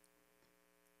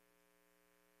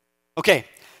 Okay,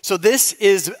 so this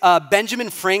is Benjamin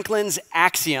Franklin's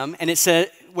axiom, and it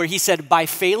said where he said, "By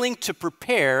failing to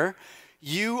prepare,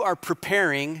 you are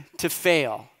preparing to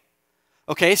fail."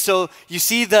 Okay, so you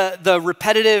see the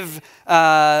repetitive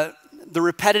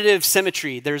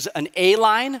symmetry. There's an A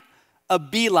line, a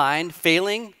B line,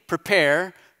 failing,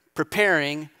 prepare,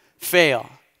 preparing, fail.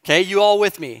 Okay, you all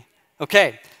with me?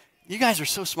 Okay, you guys are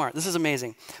so smart. This is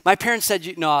amazing. My parents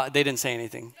said no, they didn't say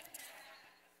anything.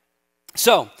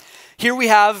 So here we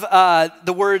have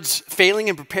the words failing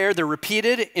and prepare. They're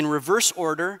repeated in reverse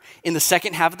order in the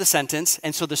second half of the sentence.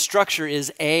 And so the structure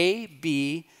is A,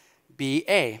 B, B,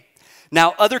 A.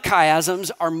 Now, other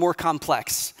chiasms are more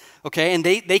complex, okay? And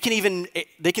they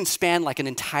can span like an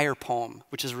entire poem,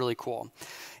 which is really cool.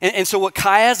 And so what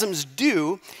chiasms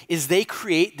do is they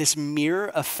create this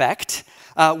mirror effect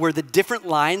where the different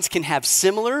lines can have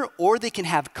similar or they can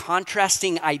have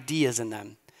contrasting ideas in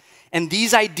them. And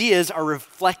these ideas are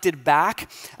reflected back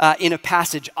in a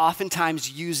passage,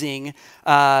 oftentimes using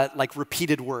like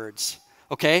repeated words,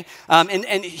 okay?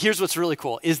 And here's what's really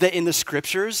cool, is that in the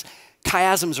scriptures,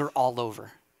 chiasms are all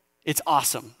over. It's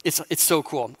awesome. It's so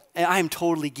cool. And I am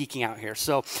totally geeking out here.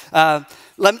 So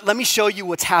let me show you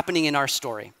what's happening in our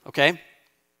story, okay?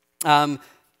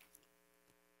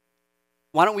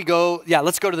 Why don't we go,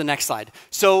 let's go to the next slide.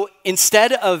 So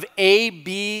instead of A,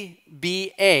 B,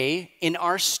 B, A, in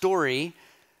our story,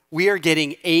 we are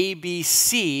getting A, B,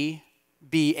 C,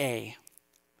 B, A.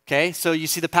 Okay, so you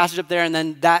see the passage up there, and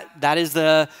then that is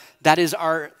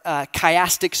our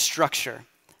chiastic structure.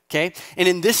 Okay, and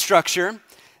in this structure,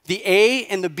 The A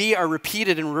and the B are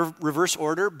repeated in reverse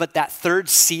order, but that third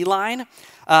C line,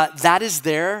 that is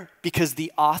there because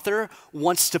the author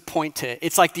wants to point to it.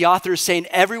 It's like the author is saying,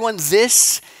 everyone,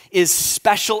 this is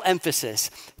special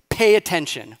emphasis. Pay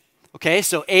attention. Okay,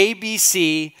 so A, B,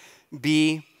 C,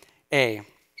 B, A.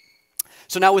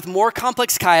 So now with more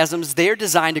complex chiasms, they are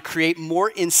designed to create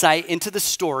more insight into the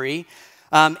story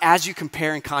as you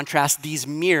compare and contrast these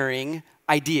mirroring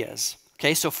ideas.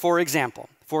 Okay, so for example,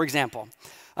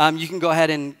 you can go ahead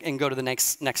and go to the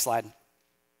next slide.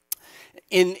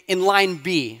 In line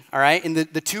B, all right, in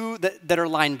the two that are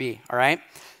line B, all right,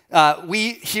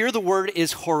 we hear the word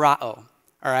is horao, all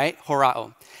right,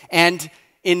 horao. And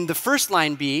in the first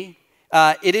line B,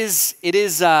 it is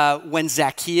when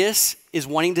Zacchaeus is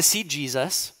wanting to see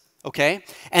Jesus, okay?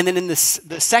 And then in the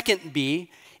second B,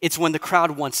 it's when the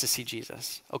crowd wants to see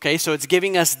Jesus, okay? So it's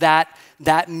giving us that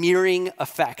mirroring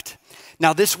effect.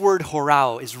 Now this word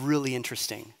horao is really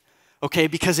interesting, okay?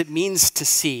 Because it means to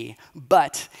see,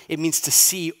 but it means to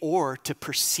see or to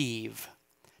perceive,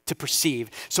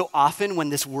 So often when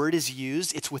this word is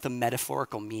used, it's with a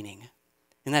metaphorical meaning.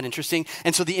 Isn't that interesting?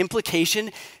 And so the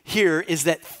implication here is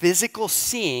that physical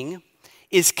seeing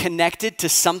is connected to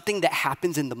something that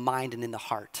happens in the mind and in the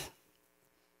heart.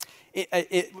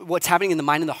 What's happening in the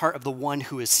mind and the heart of the one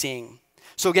who is seeing.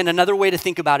 So again, another way to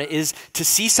think about it is to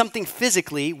see something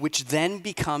physically, which then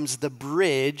becomes the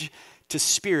bridge to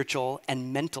spiritual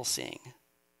and mental seeing.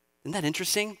 Isn't that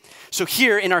interesting? So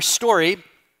here in our story,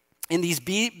 in these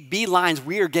B lines,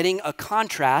 we are getting a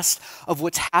contrast of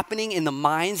what's happening in the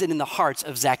minds and in the hearts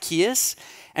of Zacchaeus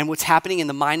and what's happening in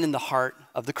the mind and the heart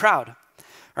of the crowd.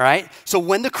 All right? So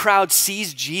when the crowd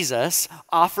sees Jesus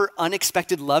offer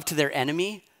unexpected love to their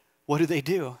enemy, what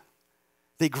do?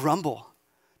 They grumble.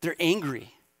 They're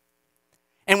angry.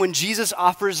 And when Jesus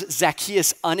offers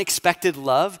Zacchaeus unexpected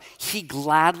love, he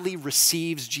gladly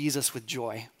receives Jesus with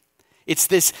joy. It's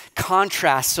this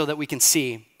contrast so that we can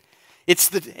see.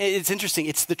 It's interesting.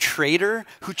 It's the traitor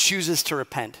who chooses to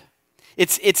repent.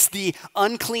 It's the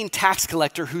unclean tax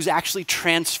collector who's actually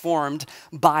transformed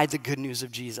by the good news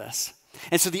of Jesus.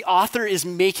 And so the author is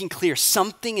making clear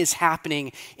something is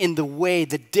happening in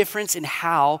the difference in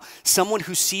how someone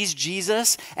who sees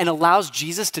Jesus and allows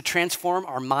Jesus to transform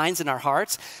our minds and our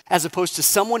hearts, as opposed to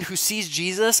someone who sees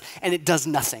Jesus and it does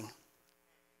nothing.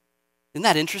 Isn't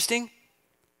that interesting?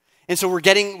 And so we're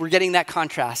getting that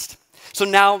contrast. So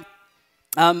now,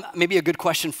 maybe a good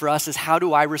question for us is, how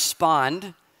do I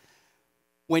respond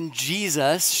when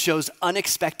Jesus shows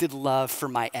unexpected love for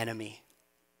my enemy?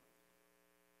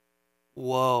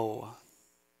 Whoa.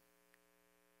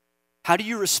 How do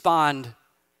you respond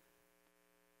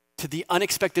to the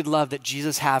unexpected love that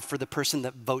Jesus has for the person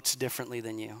that votes differently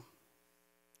than you?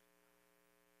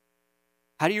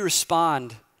 How do you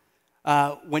respond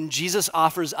when Jesus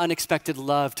offers unexpected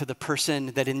love to the person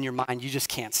that in your mind you just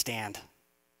can't stand?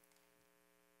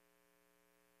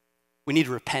 We need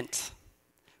to repent.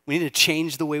 We need to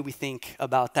change the way we think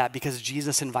about that, because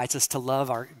Jesus invites us to love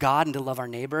our God and to love our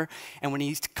neighbor. And when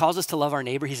he calls us to love our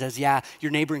neighbor, he says, yeah,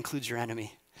 your neighbor includes your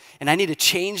enemy. And I need to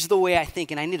change the way I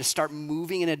think, and I need to start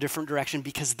moving in a different direction,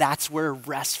 because that's where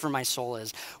rest for my soul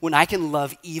is, when I can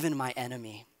love even my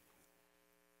enemy.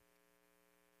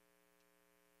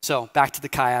 So back to the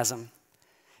chiasm.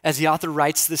 As the author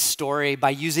writes this story, by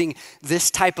using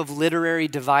this type of literary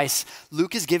device,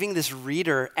 Luke is giving this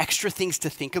reader extra things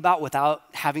to think about without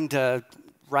having to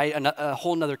write a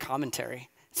whole nother commentary.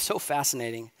 It's so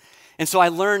fascinating. And so I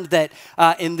learned that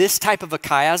in this type of a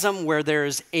chiasm where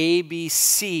there's A, B,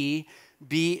 C,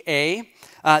 B, A,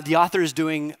 the author is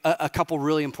doing a couple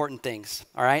really important things,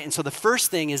 all right? And so the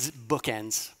first thing is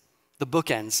bookends. The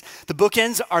bookends. The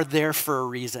bookends are there for a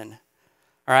reason.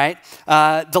 All right,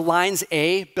 the lines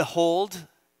A, behold,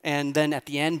 and then at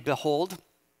the end, behold.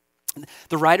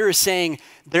 The writer is saying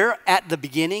they're at the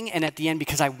beginning and at the end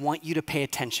because I want you to pay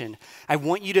attention. I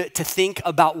want you to think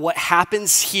about what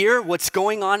happens here, what's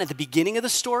going on at the beginning of the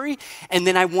story, and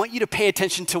then I want you to pay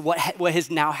attention to what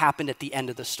has now happened at the end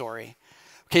of the story.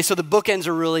 Okay, so the bookends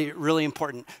are really, really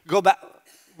important. Go back.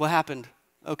 What happened?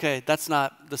 Okay, that's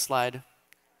not the slide.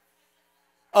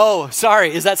 Oh,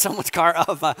 sorry. Is that someone's car?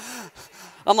 Oh,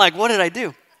 I'm like, what did I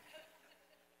do?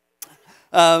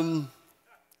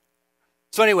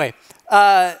 So anyway,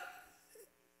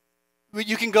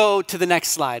 you can go to the next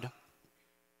slide.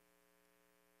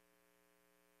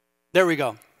 There we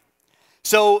go.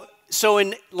 So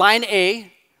in line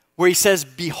A, where he says,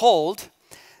 behold,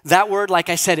 that word, like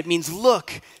I said, it means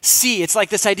look, see. It's like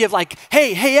this idea of like,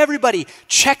 hey, everybody,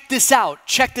 check this out.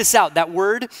 Check this out. That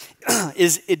word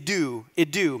is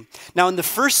idu. Now in the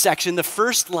first section, the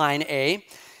first line A,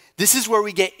 This is where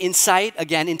we get insight,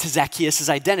 again, into Zacchaeus'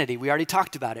 identity. We already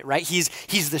talked about it, right? He's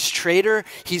this traitor.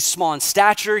 He's small in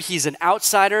stature. He's an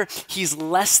outsider. He's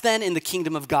less than in the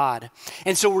kingdom of God.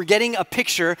 And so we're getting a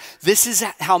picture. This is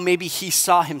how maybe he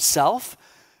saw himself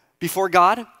before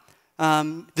God.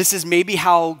 This is maybe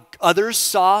how others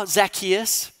saw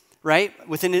Zacchaeus, right,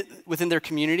 within their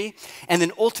community. And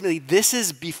then ultimately, this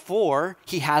is before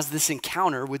he has this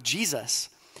encounter with Jesus.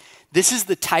 This is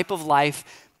the type of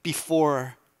life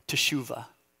before Teshuvah.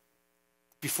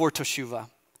 Before Teshuvah,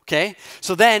 okay?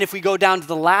 So then if we go down to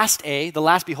the last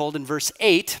behold in verse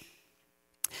 8,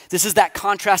 this is that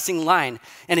contrasting line.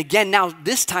 And again, now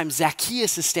this time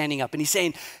Zacchaeus is standing up and he's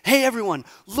saying, hey everyone,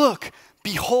 look,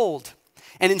 behold.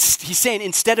 And he's saying,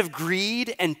 instead of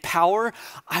greed and power,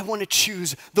 I want to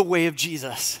choose the way of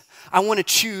Jesus. I want to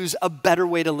choose a better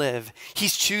way to live.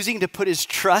 He's choosing to put his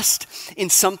trust in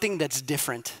something that's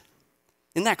different.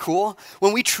 Isn't that cool?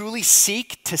 When we truly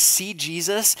seek to see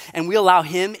Jesus and we allow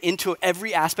him into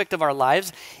every aspect of our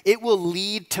lives, it will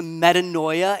lead to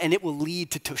metanoia and it will lead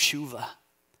to teshuvah.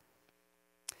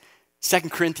 2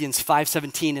 Corinthians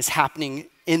 5:17 is happening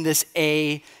in this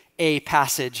A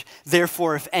passage.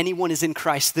 Therefore, if anyone is in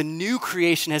Christ, the new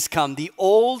creation has come. The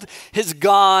old has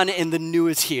gone and the new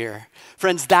is here.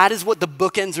 Friends, that is what the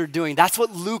bookends are doing. That's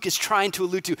what Luke is trying to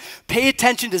allude to. Pay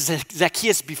attention to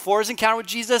Zacchaeus before his encounter with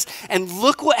Jesus, and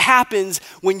look what happens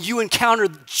when you encounter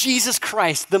Jesus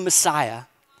Christ, the Messiah.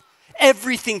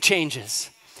 Everything changes.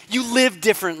 You live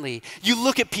differently. You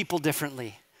look at people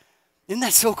differently. Isn't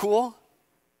that so cool?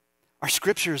 Our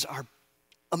scriptures are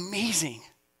amazing.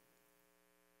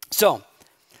 So,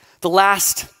 the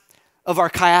last of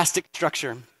our chiastic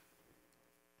structure.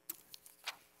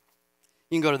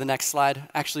 You can go to the next slide.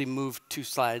 Actually, move 2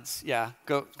 slides. Yeah,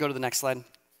 go to the next slide.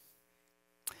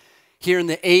 Here in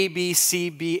the A, B, C,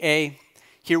 B, A,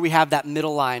 here we have that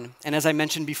middle line. And as I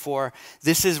mentioned before,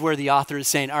 this is where the author is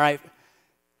saying, all right,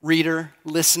 reader,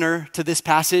 listener to this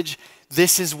passage,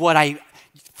 this is what I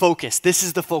focus. This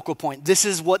is the focal point. This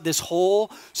is what this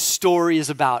whole story is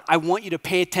about. I want you to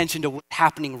pay attention to what's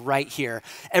happening right here.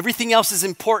 Everything else is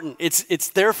important. It's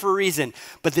there for a reason.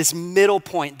 But this middle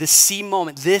point, this C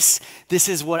moment, this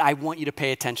is what I want you to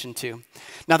pay attention to.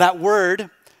 Now that word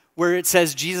where it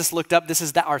says Jesus looked up, this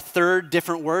is our third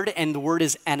different word, and the word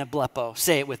is anablepo.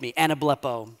 Say it with me,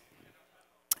 anablepo.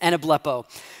 Anablepo.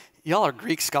 Y'all are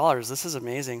Greek scholars. This is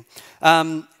amazing.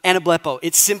 Anablepo,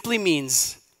 it simply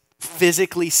means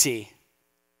physically see.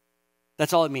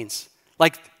 That's all it means.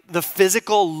 Like the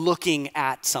physical looking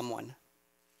at someone.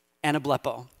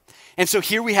 Anablepo. And so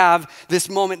here we have this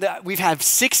moment that we've had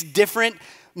 6 different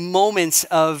moments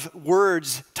of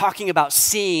words talking about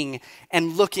seeing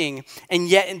and looking, and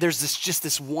yet there's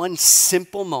this one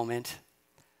simple moment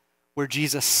where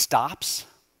Jesus stops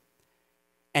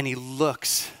and he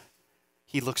looks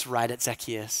right at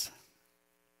Zacchaeus.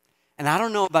 And I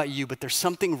don't know about you, but there's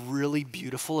something really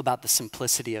beautiful about the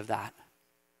simplicity of that.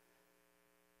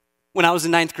 When I was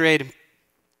in 9th grade,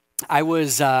 I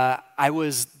was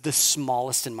the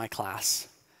smallest in my class.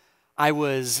 I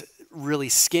was really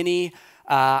skinny.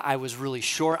 I was really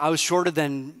short. I was shorter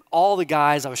than all the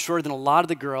guys. I was shorter than a lot of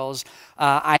the girls.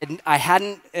 I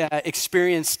hadn't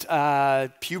experienced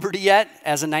puberty yet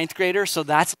as a 9th grader, so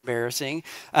that's embarrassing.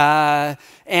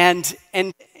 And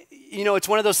you know, it's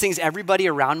one of those things, everybody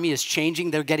around me is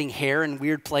changing. They're getting hair in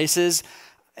weird places.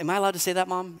 Am I allowed to say that,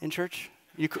 Mom, in church?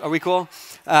 Are we cool?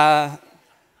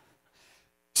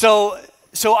 So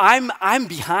I'm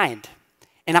behind,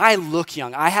 and I look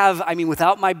young.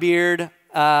 Without my beard,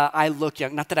 I look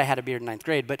young. Not that I had a beard in 9th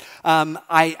grade, but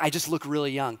I just look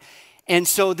really young. And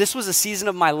so this was a season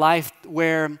of my life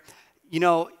where, you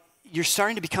know, you're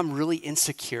starting to become really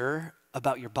insecure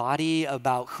about your body,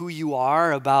 about who you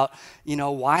are, about, you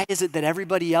know, why is it that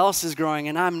everybody else is growing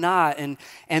and I'm not? And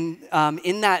in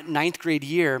that 9th grade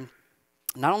year,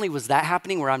 not only was that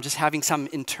happening where I'm just having some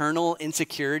internal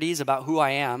insecurities about who I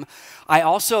am, I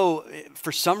also,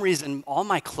 for some reason, all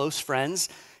my close friends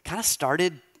kind of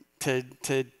started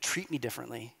to treat me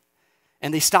differently.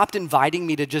 And they stopped inviting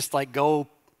me to just like go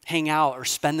hang out or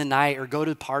spend the night or go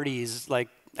to parties like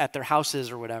at their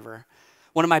houses or whatever.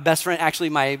 One of my best friends, actually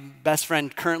my best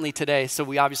friend currently today, so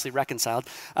we obviously reconciled,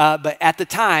 but at the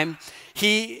time,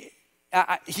 he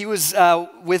was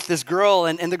with this girl,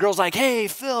 and the girl's like, hey,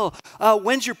 Phil,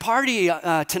 when's your party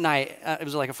tonight? It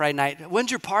was like a Friday night.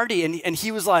 When's your party? And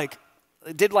he was like,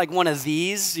 did like one of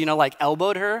these, you know, like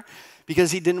elbowed her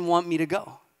because he didn't want me to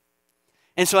go.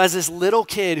 And so as this little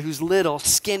kid who's little,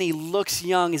 skinny, looks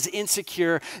young, is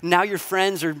insecure, now your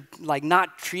friends are like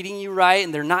not treating you right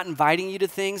and they're not inviting you to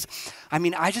things. I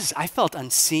mean, I felt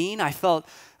unseen. I felt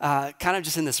kind of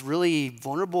just in this really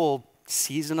vulnerable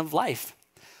season of life.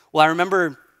 Well, I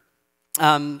remember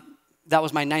that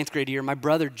was my 9th grade year. My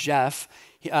brother, Jeff,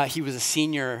 he was a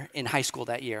senior in high school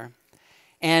that year.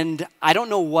 And I don't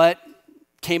know what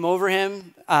came over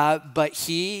him, but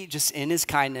he, just in his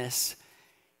kindness,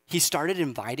 he started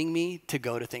inviting me to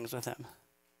go to things with him.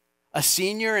 A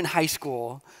senior in high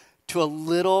school to a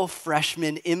little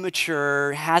freshman,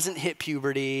 immature, hasn't hit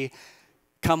puberty,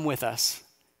 come with us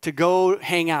to go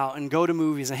hang out and go to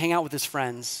movies and hang out with his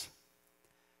friends.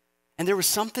 And there was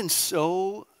something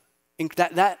so,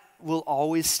 that will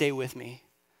always stay with me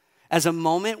as a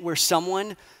moment where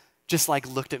someone just like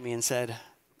looked at me and said,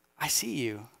 I see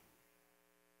you.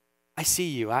 I see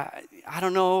you. I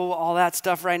don't know all that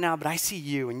stuff right now, but I see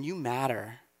you and you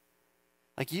matter.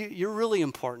 Like you're really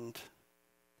important.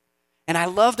 And I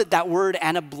love that word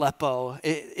anablepo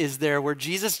is there where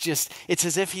Jesus just, it's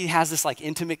as if he has this like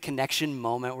intimate connection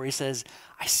moment where he says,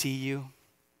 I see you.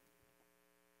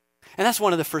 And that's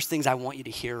one of the first things I want you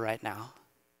to hear right now.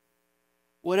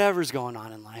 Whatever's going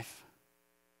on in life.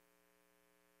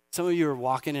 Some of you are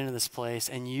walking into this place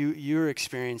and you're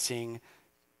experiencing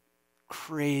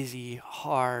crazy,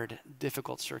 hard,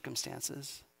 difficult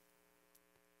circumstances.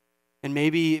 And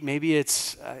maybe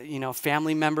it's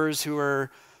family members who are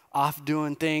off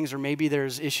doing things, or maybe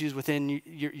there's issues within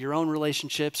your own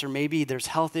relationships, or maybe there's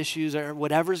health issues, or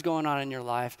whatever's going on in your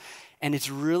life. And it's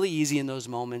really easy in those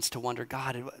moments to wonder,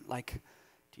 God, like, do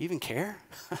you even care?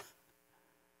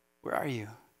 Where are you?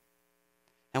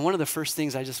 And one of the first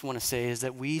things I just want to say is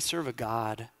that we serve a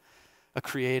God, a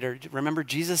creator. Remember,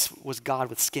 Jesus was God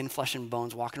with skin, flesh, and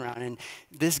bones walking around. And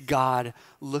this God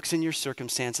looks in your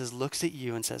circumstances, looks at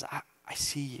you and says, I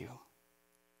see you.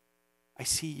 I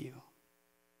see you.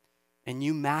 And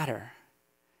you matter.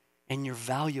 And you're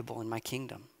valuable in my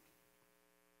kingdom.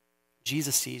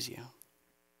 Jesus sees you.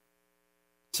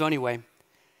 So anyway,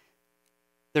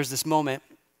 there's this moment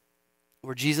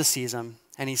where Jesus sees him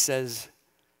and he says,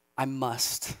 I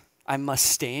must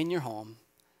stay in your home.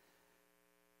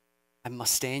 I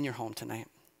must stay in your home tonight.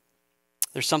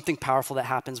 There's something powerful that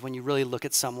happens when you really look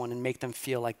at someone and make them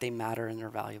feel like they matter and they're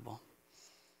valuable.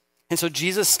 And so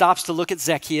Jesus stops to look at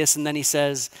Zacchaeus, and then he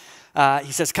says,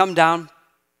 come down.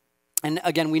 And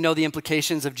again, we know the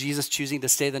implications of Jesus choosing to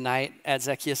stay the night at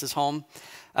Zacchaeus' home.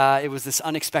 It was this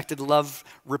unexpected love,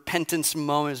 repentance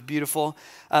moment. It was beautiful.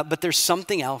 But there's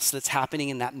something else that's happening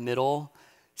in that middle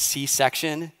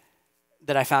C-section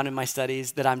that I found in my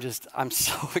studies that I'm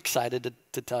so excited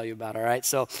to tell you about, all right?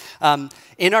 So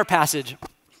in our passage,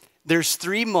 there's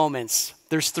three moments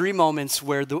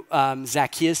where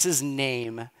Zacchaeus'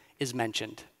 name is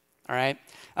mentioned, all right?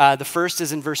 The first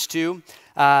is in verse 2.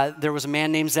 There was a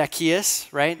man named Zacchaeus,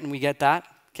 right? And we get that,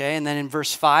 okay? And then in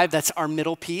verse 5, that's our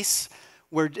middle piece,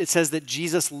 where it says that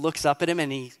Jesus looks up at him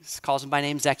and he calls him by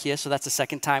name Zacchaeus. So that's the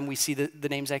second time we see the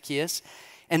name Zacchaeus.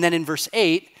 And then in verse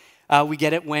 8, we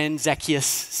get it when Zacchaeus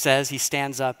says, he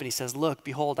stands up and he says, look,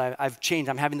 behold, I've changed.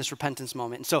 I'm having this repentance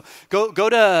moment. And so go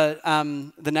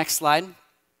to the next slide.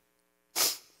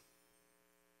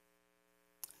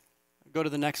 Go to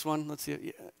the next one. Let's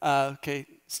see. Okay,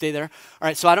 stay there. All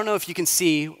right, so I don't know if you can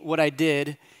see what I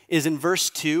did is in verse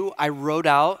 2, I wrote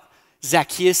out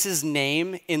Zacchaeus'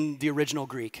 name in the original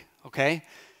Greek, okay?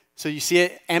 So you see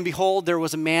it, and behold, there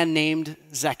was a man named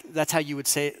that's how you would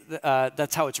say,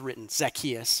 that's how it's written,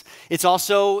 Zacchaeus. It's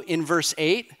also in verse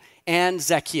 8 and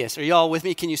Zacchaeus. Are you all with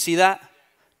me? Can you see that?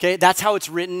 Okay, that's how it's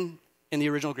written in the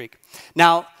original Greek.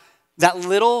 Now, that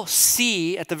little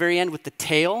C at the very end with the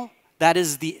tail, that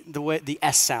is the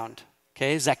S sound,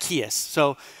 okay, Zacchaeus.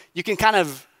 So you can kind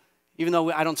of, even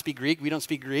though I don't speak Greek, we don't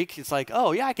speak Greek, it's like,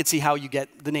 oh yeah, I could see how you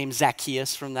get the name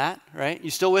Zacchaeus from that, right?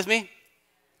 You still with me?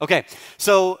 Okay,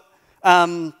 so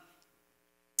now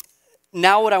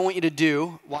what I want you to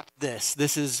do, watch this.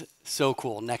 This is so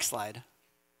cool. Next slide.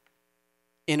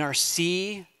 In our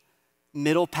C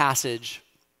middle passage,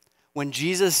 when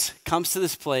Jesus comes to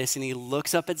this place and he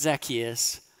looks up at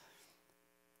Zacchaeus,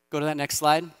 go to that next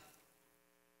slide.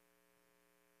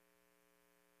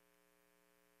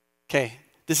 Okay,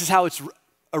 this is how it's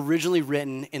originally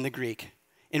written in the Greek.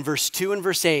 In verse 2 and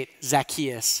verse 8,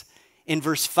 Zacchaeus. In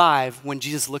verse 5, when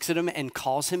Jesus looks at him and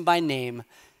calls him by name,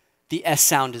 the S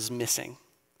sound is missing.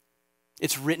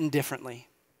 It's written differently.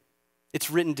 It's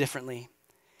written differently.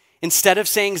 Instead of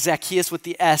saying Zacchaeus with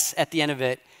the S at the end of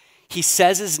it, he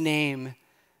says his name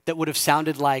that would have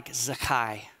sounded like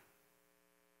Zachhaeus.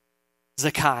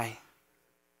 Zachhaeus.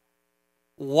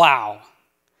 Wow.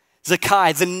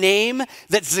 Zachhaeus, the name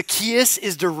that Zacchaeus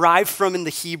is derived from in the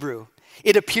Hebrew.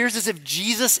 It appears as if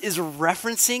Jesus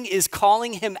is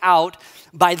calling him out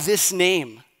by this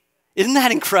name. Isn't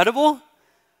that incredible?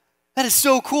 That is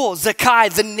so cool.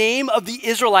 Zachhaeus, the name of the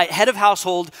Israelite head of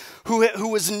household who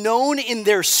was known in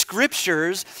their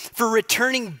scriptures for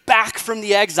returning back from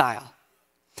the exile.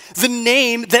 The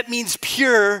name that means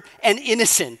pure and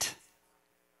innocent.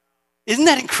 Isn't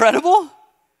that incredible?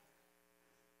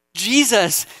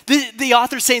 Jesus, the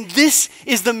author's saying this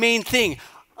is the main thing.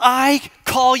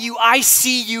 I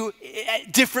see you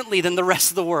differently than the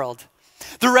rest of the world.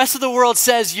 The rest of the world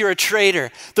says you're a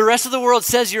traitor. The rest of the world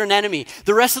says you're an enemy.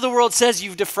 The rest of the world says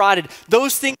you've defrauded.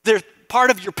 Those things, they're part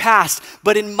of your past.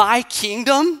 But in my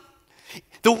kingdom,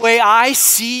 the way I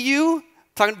see you,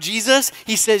 talking to Jesus,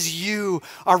 he says you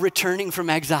are returning from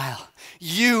exile.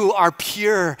 You are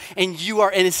pure and you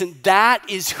are innocent. That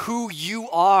is who you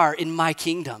are in my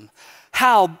kingdom.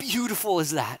 How beautiful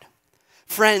is that?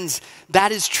 Friends,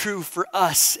 that is true for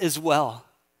us as well.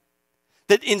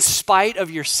 That in spite of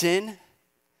your sin,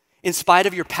 in spite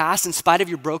of your past, in spite of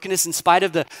your brokenness, in spite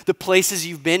of the places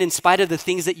you've been, in spite of the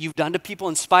things that you've done to people,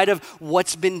 in spite of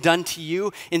what's been done to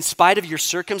you, in spite of your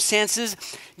circumstances,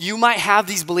 you might have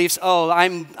these beliefs, oh,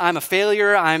 I'm a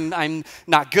failure, I'm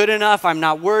not good enough, I'm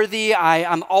not worthy,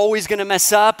 I'm always gonna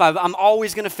mess up, I'm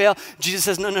always gonna fail. Jesus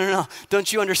says, no,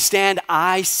 don't you understand?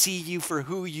 I see you for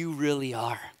who you really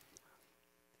are.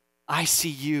 I see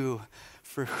you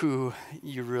for who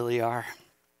you really are.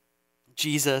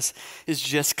 Jesus has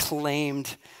just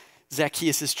claimed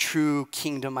Zacchaeus' true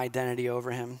kingdom identity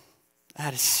over him.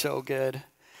 That is so good.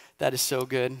 That is so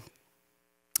good.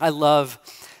 I love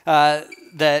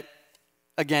that,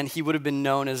 again, he would have been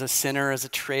known as a sinner, as a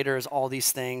traitor, as all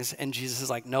these things. And Jesus is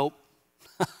like, nope.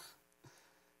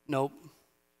 Nope.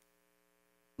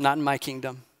 Not in my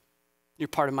kingdom. You're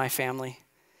part of my family.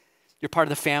 You're part of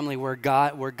the family where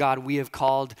God, we have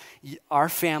called our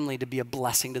family to be a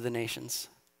blessing to the nations.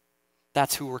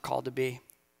 That's who we're called to be.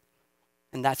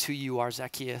 And that's who you are,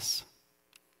 Zacchaeus.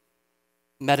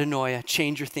 Metanoia,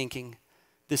 change your thinking.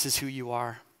 This is who you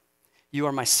are. You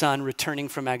are my son returning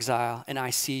from exile, and I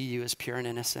see you as pure and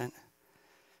innocent.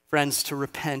 Friends, to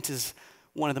repent is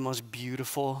one of the most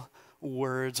beautiful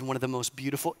words, one of the most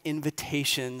beautiful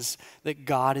invitations that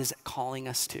God is calling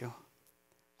us to.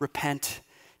 Repent,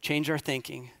 change our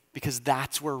thinking, because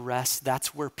that's where rest,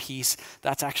 that's where peace,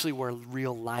 that's actually where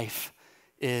real life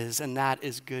is, and that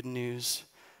is good news.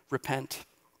 Repent.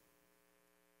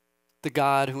 The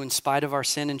God who, in spite of our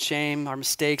sin and shame, our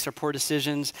mistakes, our poor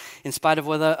decisions, in spite of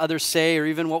what others say or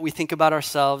even what we think about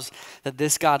ourselves, that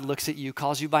this God looks at you,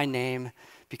 calls you by name,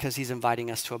 because he's inviting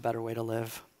us to a better way to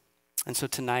live. And so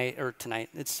tonight,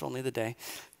 it's only the day.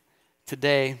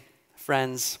 Today,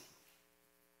 friends,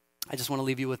 I just want to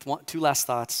leave you with two last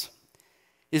thoughts.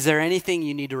 Is there anything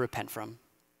you need to repent from?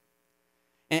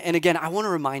 And again, I want to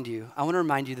remind you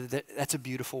that that's a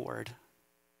beautiful word.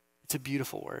 It's a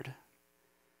beautiful word.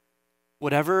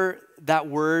 Whatever that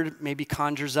word maybe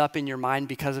conjures up in your mind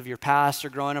because of your past or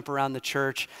growing up around the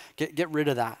church, get rid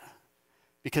of that.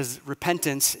 Because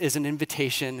repentance is an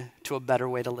invitation to a better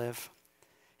way to live.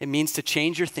 It means to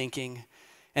change your thinking,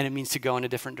 and it means to go in a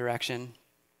different direction.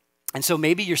 And so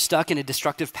maybe you're stuck in a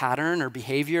destructive pattern or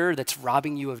behavior that's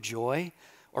robbing you of joy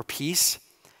or peace.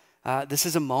 This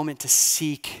is a moment to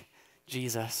seek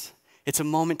Jesus. It's a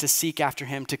moment to seek after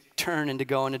him, to turn and to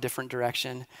go in a different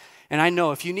direction. And I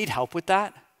know if you need help with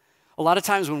that, a lot of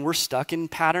times when we're stuck in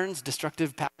patterns,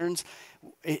 destructive patterns,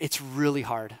 it's really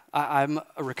hard. I'm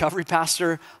a recovery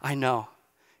pastor. I know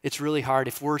it's really hard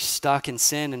if we're stuck in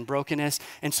sin and brokenness.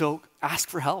 And so ask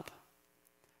for help.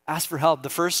 Ask for help. The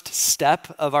first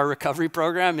step of our recovery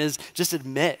program is just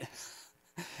admit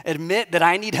that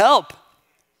I need help.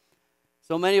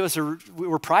 So many of us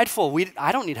we're prideful.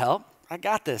 I don't need help. I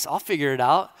got this. I'll figure it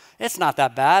out. It's not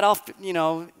that bad.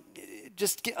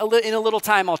 Just in a little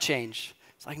time I'll change.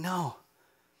 It's like, no,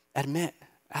 admit,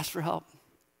 ask for help.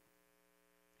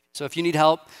 So if you need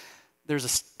help, there's a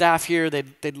staff here.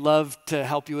 They'd love to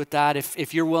help you with that.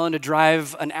 If you're willing to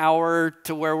drive an hour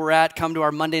to where we're at, come to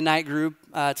our Monday night group.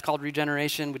 It's called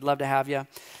Regeneration. We'd love to have you.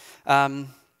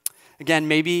 Again,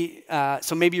 maybe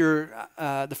you're,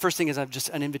 the first thing is just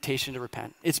an invitation to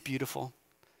repent. It's beautiful.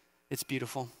 It's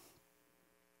beautiful.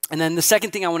 And then the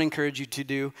second thing I want to encourage you to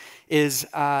do is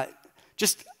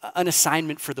just an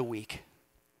assignment for the week.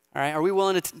 All right, are we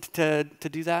willing to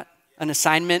do that? An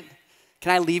assignment?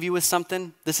 Can I leave you with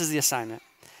something? This is the assignment.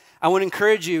 I want to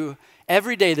encourage you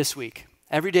every day this week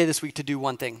to do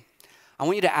one thing. I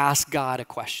want you to ask God a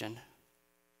question.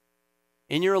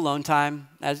 In your alone time,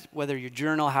 whether you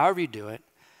journal, however you do it,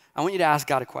 I want you to ask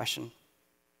God a question.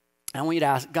 And I want you to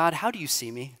ask, God, how do you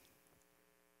see me?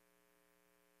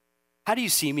 How do you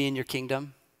see me in your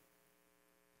kingdom?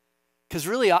 Because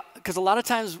a lot of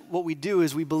times what we do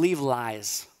is we believe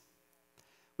lies.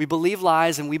 We believe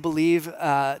lies, and we believe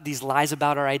these lies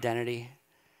about our identity.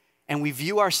 And we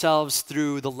view ourselves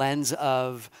through the lens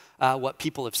of what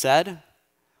people have said,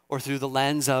 or through the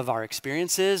lens of our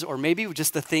experiences, or maybe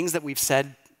just the things that we've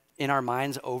said in our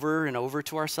minds over and over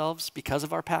to ourselves because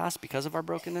of our past, because of our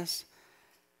brokenness.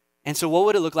 And so what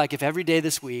would it look like if every day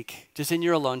this week, just in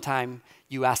your alone time,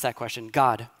 you ask that question,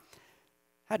 God,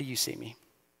 how do you see me?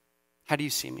 How do you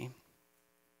see me?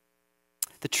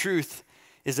 The truth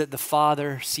is that the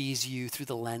Father sees you through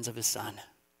the lens of his Son,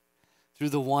 through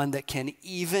the one that can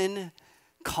even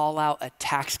call out a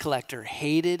tax collector,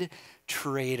 hated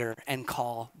traitor, and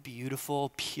call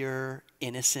beautiful, pure,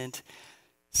 innocent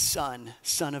son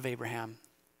of Abraham.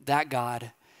 That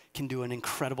God can do an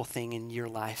incredible thing in your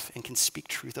life and can speak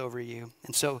truth over you.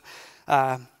 And so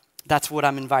that's what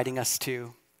I'm inviting us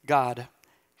to. God,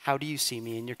 how do you see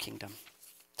me in your kingdom?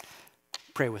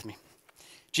 Pray with me.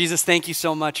 Jesus, thank you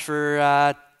so much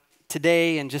for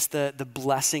today and just the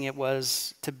blessing it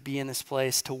was to be in this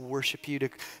place, to worship you,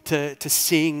 to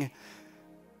sing,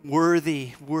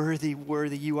 worthy, worthy,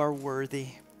 worthy, you are worthy.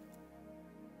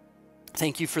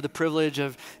 Thank you for the privilege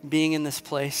of being in this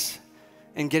place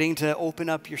and getting to open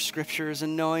up your scriptures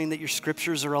and knowing that your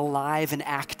scriptures are alive and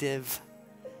active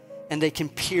and they can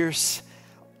pierce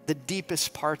the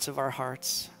deepest parts of our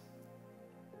hearts.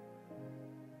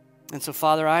 And so,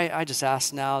 Father, I just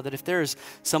ask now that if there is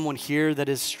someone here that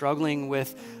is struggling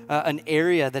with an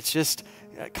area that's just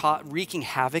wreaking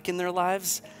havoc in their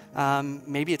lives,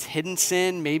 maybe it's hidden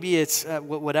sin, maybe it's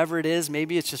whatever it is,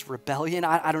 maybe it's just rebellion,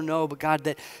 I don't know, but God,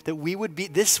 that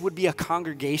this would be a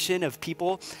congregation of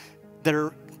people that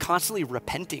are constantly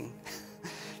repenting,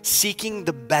 seeking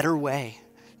the better way,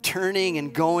 turning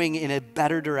and going in a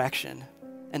better direction,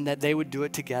 and that they would do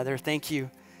it together. Thank you.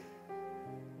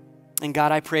 And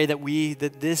God, I pray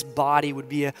that this body would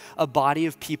be a body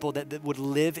of people that would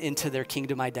live into their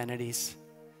kingdom identities,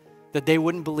 that they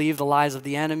wouldn't believe the lies of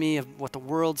the enemy, of what the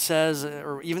world says,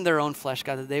 or even their own flesh,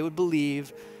 God, that they would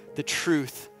believe the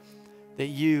truth that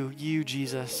you,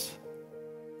 Jesus,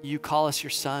 you call us your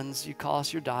sons, you call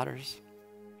us your daughters.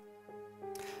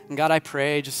 And God, I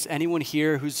pray just anyone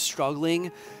here who's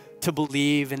struggling to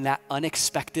believe in that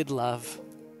unexpected love,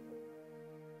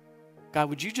 God,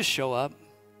 would you just show up?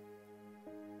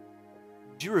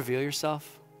 Would you reveal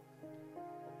yourself?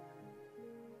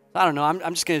 I don't know.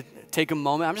 I'm just going to take a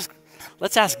moment.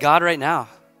 Let's ask God right now.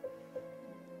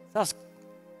 Let's ask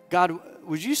God,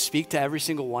 would you speak to every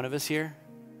single one of us here?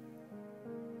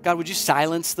 God, would you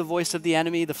silence the voice of the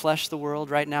enemy, the flesh, the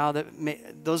world right now?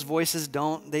 Those voices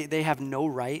they have no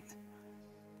right.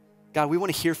 God, we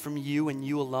want to hear from you and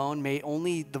you alone. May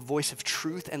only the voice of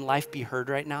truth and life be heard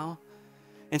right now.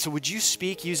 And so would you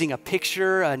speak using a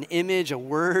picture, an image, a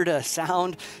word, a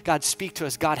sound? God, speak to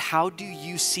us. God, how do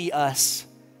you see us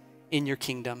in your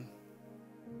kingdom?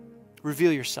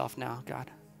 Reveal yourself now,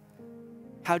 God.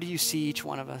 How do you see each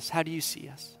one of us? How do you see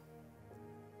us?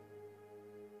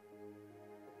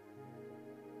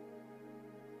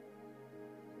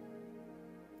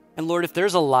 And Lord, if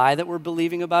there's a lie that we're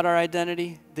believing about our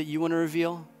identity that you want to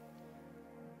reveal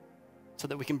so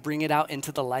that we can bring it out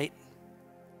into the light,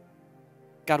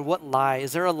 God, what lie?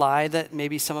 Is there a lie that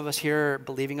maybe some of us here are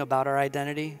believing about our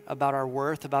identity, about our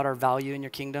worth, about our value in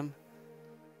your kingdom?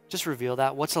 Just reveal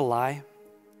that. What's a lie?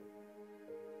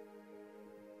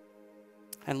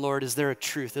 And Lord, is there a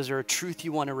truth? Is there a truth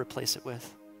you want to replace it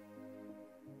with?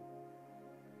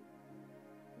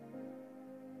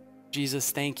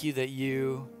 Jesus, thank you that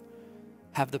you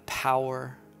have the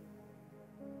power.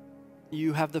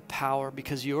 You have the power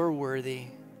because you are worthy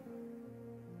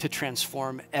to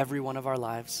transform every one of our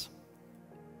lives.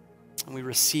 And we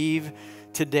receive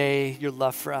today your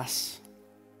love for us.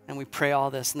 And we pray all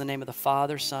this in the name of the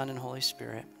Father, Son, and Holy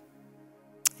Spirit.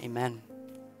 Amen.